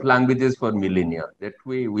 thousands of languages for millennia. That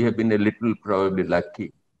way, we have been a little probably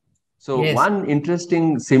lucky. So Yes. one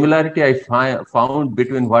interesting similarity I found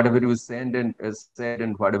between whatever you said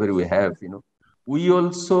and whatever we have, we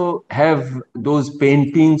also have those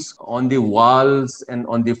paintings on the walls and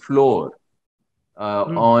on the floor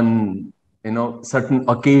on certain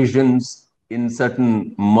occasions in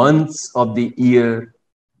certain months of the year,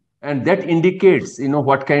 and that indicates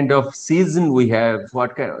what kind of season we have.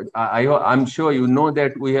 What kind? I'm sure you know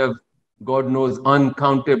that we have, God knows,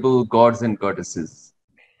 uncountable gods and goddesses.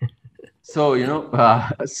 So,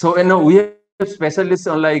 we have specialists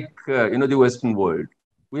unlike, the Western world.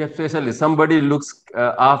 We have specialists. Somebody looks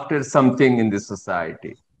after something in this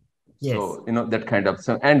society. Yes. So, that kind of.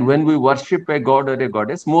 So, and when we worship a god or a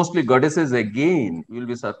goddess, mostly goddesses again, you'll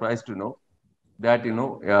be surprised to know that,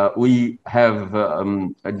 we have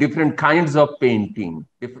different kinds of painting,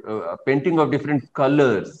 painting of different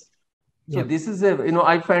colors. So Yep. this is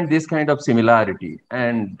I find this kind of similarity,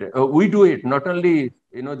 and we do it not only,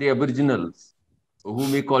 the Aboriginals,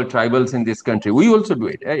 whom we call tribals in this country. We also do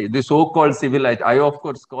it. The so-called civilized. I of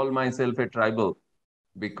course call myself a tribal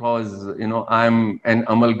because I'm an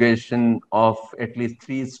amalgamation of at least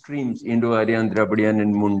three streams: Indo-Aryan, Dravidian,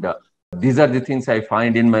 and Munda. These are the things I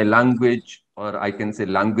find in my language, or I can say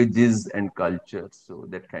languages and culture. So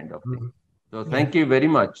that kind of thing. So thank you very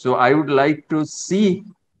much. So I would like to see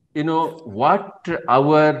what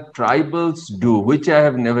our tribals do, which I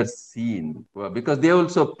have never seen, because they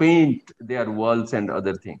also paint their walls and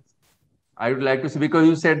other things. I would like to see, because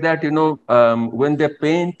you said that, when they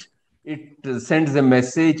paint, it sends a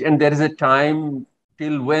message, and there is a time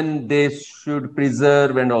till when they should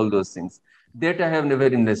preserve and all those things. That I have never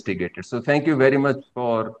investigated. So thank you very much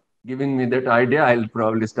for giving me that idea. I'll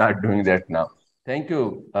probably start doing that now. Thank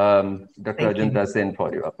you, Dr. Ajanta Sen,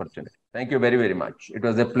 for your opportunity. Thank you very, very much. It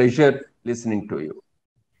was a pleasure listening to you.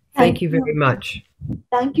 Thank you very much.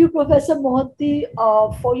 Thank you, Professor Mohanty,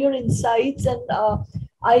 for your insights. And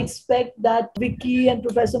I expect that Vicki and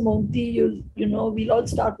Professor Mohanty, we'll all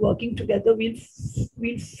start working together.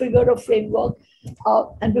 We'll figure a framework.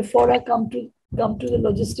 And before I come to the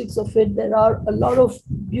logistics of it, there are a lot of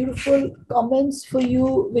beautiful comments for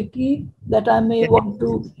you, Vicki, that I may want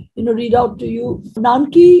to read out to you.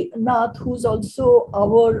 Nanki Nath, who's also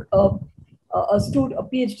our a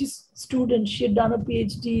PhD student. She had done a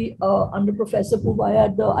PhD under Professor Puvaya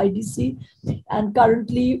at the IDC, and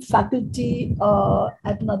currently faculty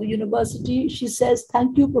at another university. She says,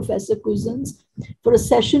 "Thank you, Professor Couzens, for a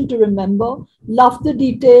session to remember. Love the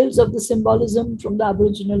details of the symbolism from the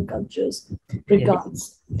Aboriginal cultures.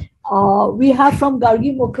 Regards." We have from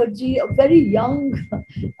Gargi Mukherjee, a very young,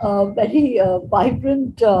 very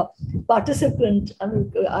vibrant participant.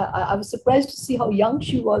 I was surprised to see how young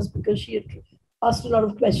she was, because she had asked a lot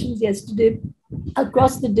of questions yesterday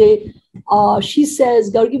across the day. She says,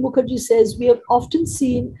 Gargi Mukherjee says, "We have often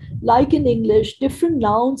seen, like in English, different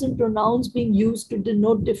nouns and pronouns being used to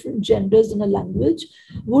denote different genders in a language.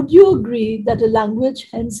 Would you agree that a language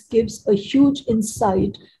hence gives a huge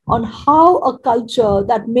insight on how a culture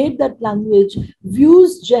that made that language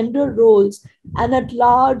views gender roles and at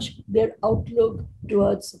large their outlook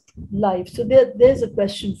towards life?" So there's a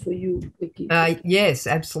question for you, Vicki. Yes,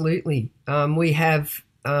 absolutely. We have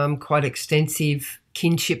quite extensive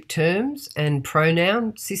kinship terms and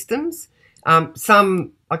pronoun systems.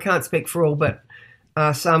 Some, I can't speak for all, but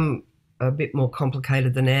some a bit more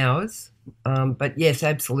complicated than ours. But yes,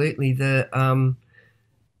 absolutely.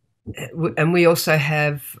 And we also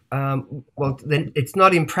have, it's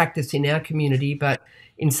not in practice in our community, but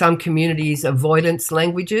in some communities, avoidance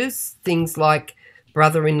languages, things like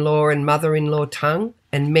brother-in-law and mother-in-law tongue,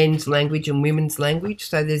 and men's language and women's language.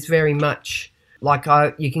 So there's very much,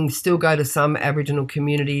 you can still go to some Aboriginal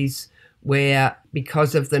communities where,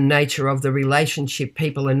 because of the nature of the relationship,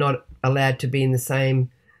 people are not allowed to be in the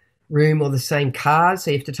same room or the same cars.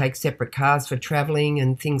 So you have to take separate cars for travelling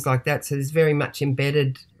and things like that. So there's very much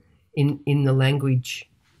embedded in the language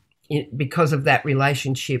because of that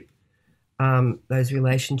relationship those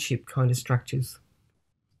relationship kind of structures.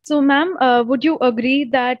 So, ma'am, would you agree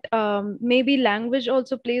that maybe language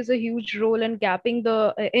also plays a huge role in gapping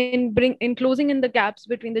in closing in the gaps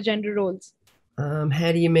between the gender roles?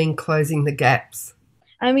 How do you mean closing the gaps?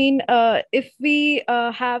 I mean, if we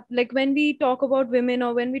have, like, when we talk about women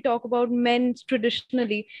or when we talk about men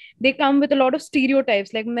traditionally, they come with a lot of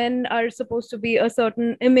stereotypes. Like, men are supposed to be a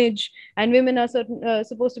certain image, and women are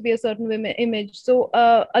supposed to be a certain women image. So,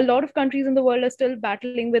 a lot of countries in the world are still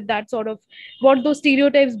battling with that sort of what those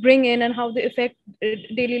stereotypes bring in and how they affect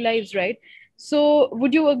daily lives, right? So,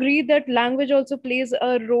 would you agree that language also plays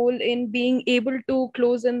a role in being able to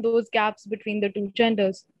close in those gaps between the two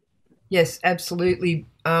genders? Yes, absolutely,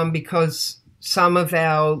 because some of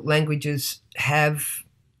our languages have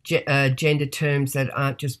gender terms that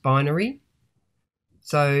aren't just binary.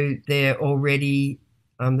 So they're already,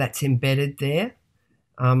 that's embedded there.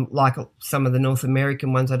 Like some of the North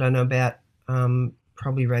American ones I don't know about,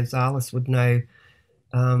 probably Rosales would know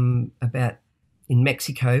about in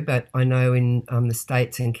Mexico, but I know in the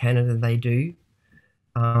States and Canada they do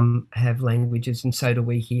have languages, and so do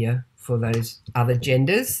we here for those other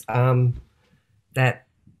genders that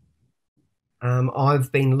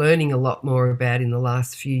I've been learning a lot more about in the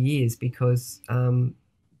last few years, because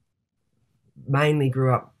mainly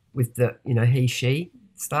grew up with the he she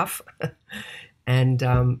stuff and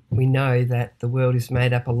we know that the world is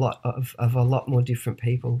made up of a lot more different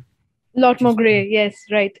people. A lot more gray, yes,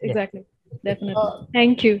 right, exactly, definitely.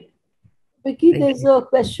 Thank you. Vicki, there's a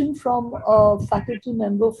question from a faculty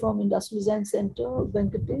member from Industrial Design Center,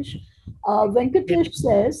 Venkatesh. Venkatesh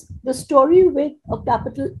says, the story with a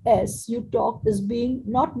capital S you talk is being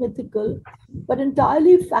not mythical, but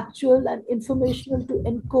entirely factual and informational to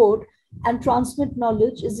encode and transmit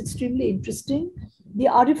knowledge is extremely interesting. The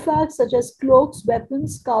artifacts such as cloaks,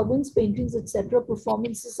 weapons, carvings, paintings, etc.,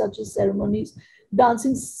 performances such as ceremonies,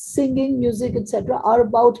 dancing, singing, music, etc., are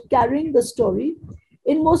about carrying the story.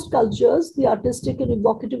 In most cultures, the artistic and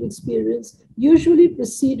evocative experience usually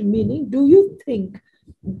precede meaning. Do you think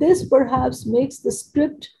this perhaps makes the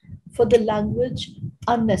script for the language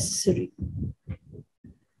unnecessary?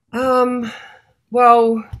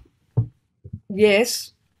 Well,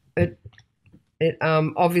 yes, it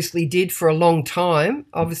obviously did for a long time.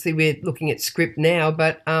 Obviously, we're looking at script now,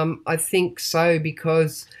 but I think so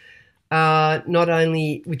because not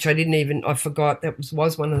only, which I forgot, that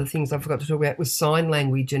was one of the things I forgot to talk about, was sign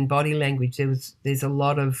language and body language. There's a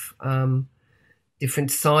lot of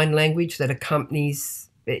different sign language that accompanies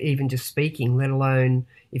even just speaking, let alone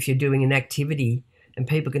if you're doing an activity, and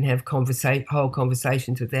people can have whole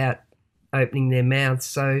conversations without opening their mouths.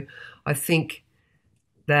 So I think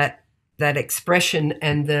that expression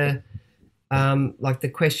and the like the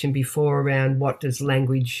question before around what does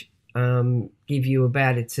language give you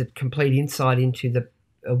about, it's a complete insight into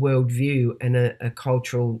a worldview and a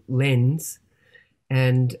cultural lens,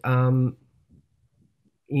 and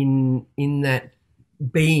in that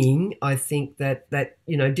being, I think that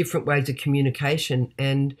different ways of communication,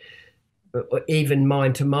 and even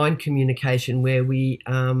mind-to-mind communication, where we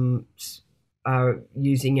are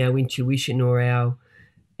using our intuition or our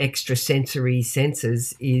extrasensory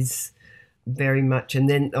senses, is very much. And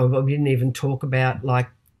then we didn't even talk about like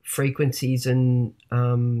frequencies and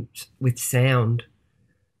with sound,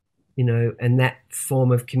 and that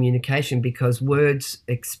form of communication, because words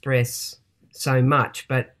express so much,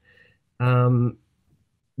 but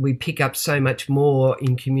we pick up so much more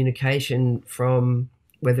in communication from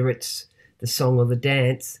whether it's the song or the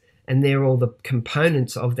dance, and they're all the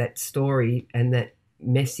components of that story and that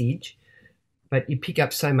message, but you pick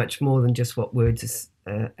up so much more than just what words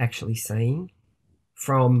are actually saying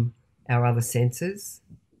from our other senses,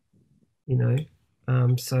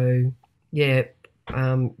 so yeah,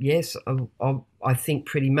 yes, I think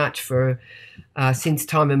pretty much for since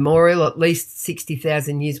time immemorial, at least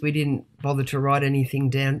 60,000 years, we didn't bother to write anything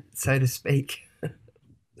down, so to speak.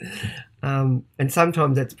 And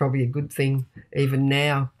sometimes that's probably a good thing even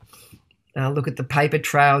now. Look at the paper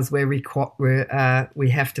trails where we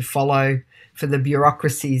have to follow for the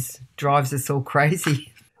bureaucracies. Drives us all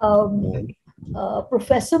crazy.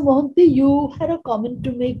 Professor Mohanty, you had a comment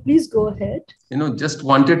to make. Please go ahead. Just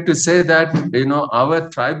wanted to say that, our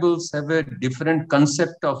tribals have a different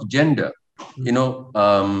concept of gender.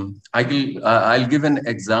 I'll give an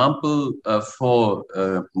example for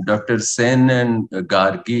Dr. Sen and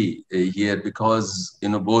Gargi here, because,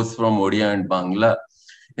 both from Odia and Bangla,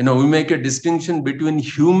 we make a distinction between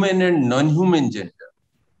human and non-human gender,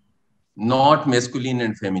 not masculine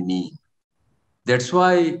and feminine. That's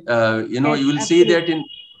why, you will see that you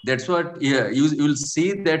will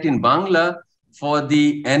see that in Bangla, for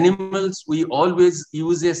the animals, we always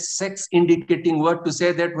use a sex indicating word to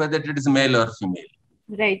say that whether it is male or female.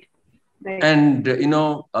 Right. Right. And, in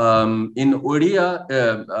Odia,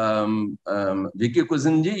 Vicki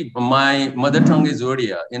Couzens, my mother tongue is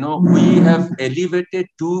Odia. We have elevated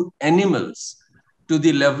two animals to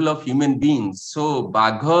the level of human beings. So,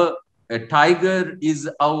 Bagha, a tiger, is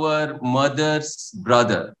our mother's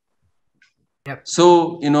brother. Yep.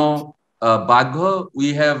 So, Bagha,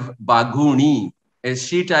 we have Baghuni. A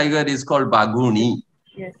she tiger is called Baghuni.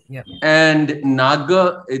 Yes. Yep. And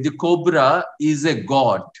Naga, the cobra, is a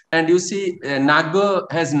god. And you see, Naga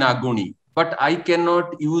has Naguni. But I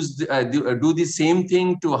cannot use do the same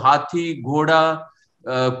thing to Hathi, Ghoda,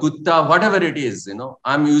 Kutta, whatever it is.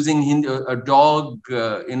 I'm using a dog,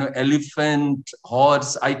 elephant,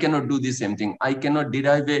 horse. I cannot do the same thing. I cannot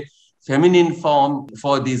derive a feminine form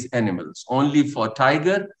for these animals, only for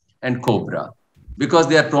tiger and cobra, because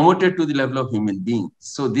they are promoted to the level of human beings.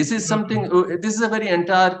 So this is something, this is a very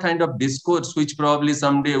entire kind of discourse, which probably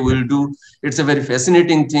someday we'll do. It's a very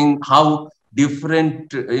fascinating thing, how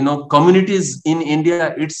different, communities in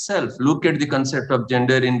India itself look at the concept of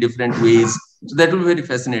gender in different ways. So that will be very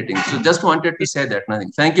fascinating. So just wanted to say that,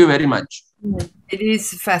 nothing. Thank you very much. It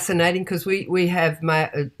is fascinating because we have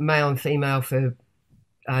male and female for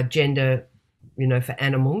gender, for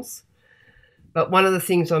animals. But one of the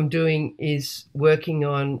things I'm doing is working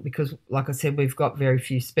on, because like I said, we've got very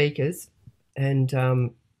few speakers and,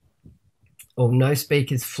 or no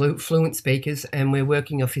speakers, fluent speakers, and we're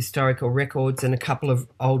working off historical records and a couple of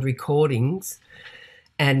old recordings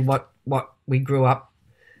and what we grew up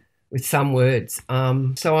with some words.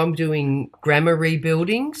 So I'm doing grammar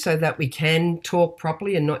rebuilding so that we can talk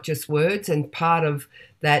properly and not just words. And part of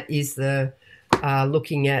that is the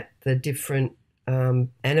looking at the different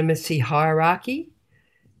animacy hierarchy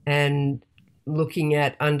and looking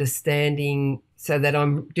at understanding, so that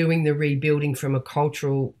I'm doing the rebuilding from a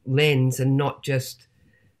cultural lens and not just,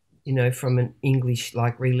 from an English,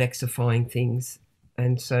 like relexifying things.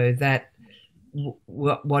 And so that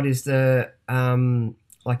what is the,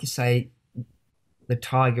 like you say, the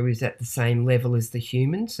tiger is at the same level as the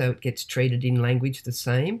human, so it gets treated in language the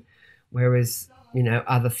same, whereas,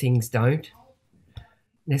 other things don't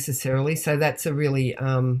necessarily. So that's a really,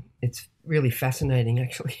 it's really fascinating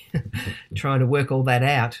actually, trying to work all that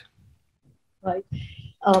out. Right.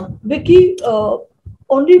 Vicki,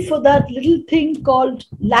 only for that little thing called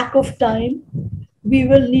lack of time, we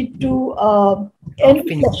will need to end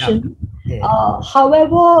the session. Yeah.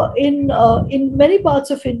 However, in many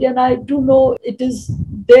parts of India, and I do know it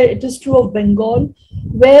is true of Bengal,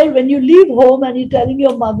 where when you leave home and you're telling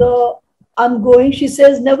your mother, I'm going, she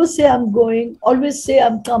says, never say I'm going, always say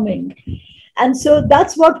I'm coming. And so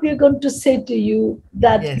that's what we're going to say to you,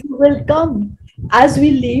 that yes, you will come as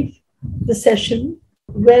we leave the session,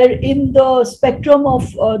 where in the spectrum of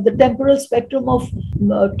the temporal spectrum of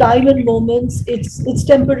time and moments, it's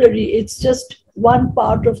temporary. It's just one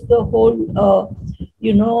part of the whole,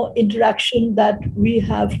 interaction that we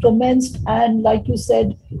have commenced. And like you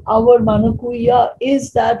said, our Manakuya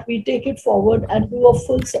is that we take it forward and do a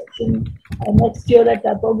full section next year at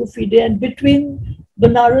Typography Day. And between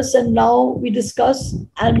Banaras and now we discuss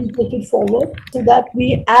and we take it forward so that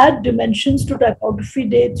we add dimensions to Typography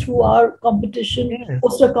Day through our competition,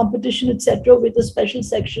 poster competition, etc., with a special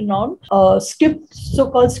section on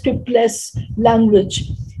so-called scriptless language.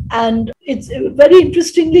 And it's very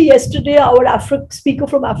interestingly, yesterday, our speaker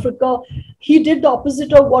from Africa, he did the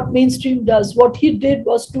opposite of what mainstream does. What he did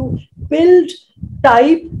was to build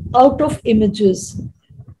type out of images.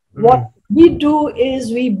 What we do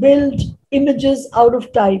is we build images out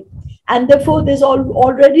of type. And therefore, there's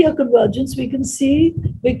already a convergence. We can see,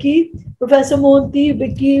 Vicki, Professor Mohanty,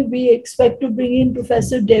 Vicki, we expect to bring in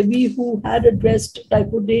Professor Devi, who had addressed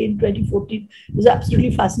Typo Day in 2014. It was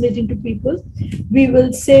absolutely fascinating to people. We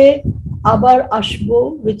will say Abar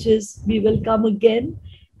Ashbo, which is we will come again.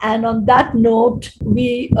 And on that note,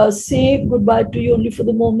 we say goodbye to you only for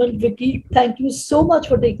the moment. Vicki, thank you so much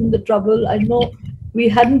for taking the trouble. I know we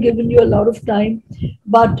hadn't given you a lot of time,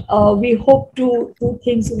 but we hope to do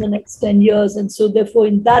things in the next 10 years. And so therefore,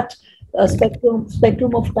 in that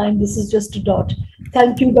spectrum of time, this is just a dot.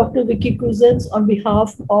 Thank you, Dr. Vicki Couzens, on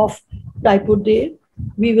behalf of Typo Day.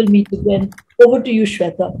 We will meet again. Over to you,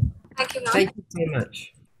 Shweta. Thank you, ma'am. Thank you so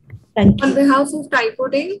much. Thank you. On behalf of Typo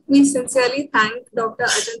Day, we sincerely thank Dr.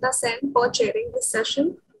 Ajanta Sen for chairing this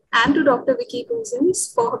session and to Dr. Vicki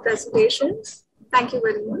Couzens for her presentation. Thank you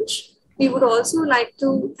very much. We would also like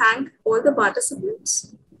to thank all the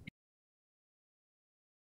participants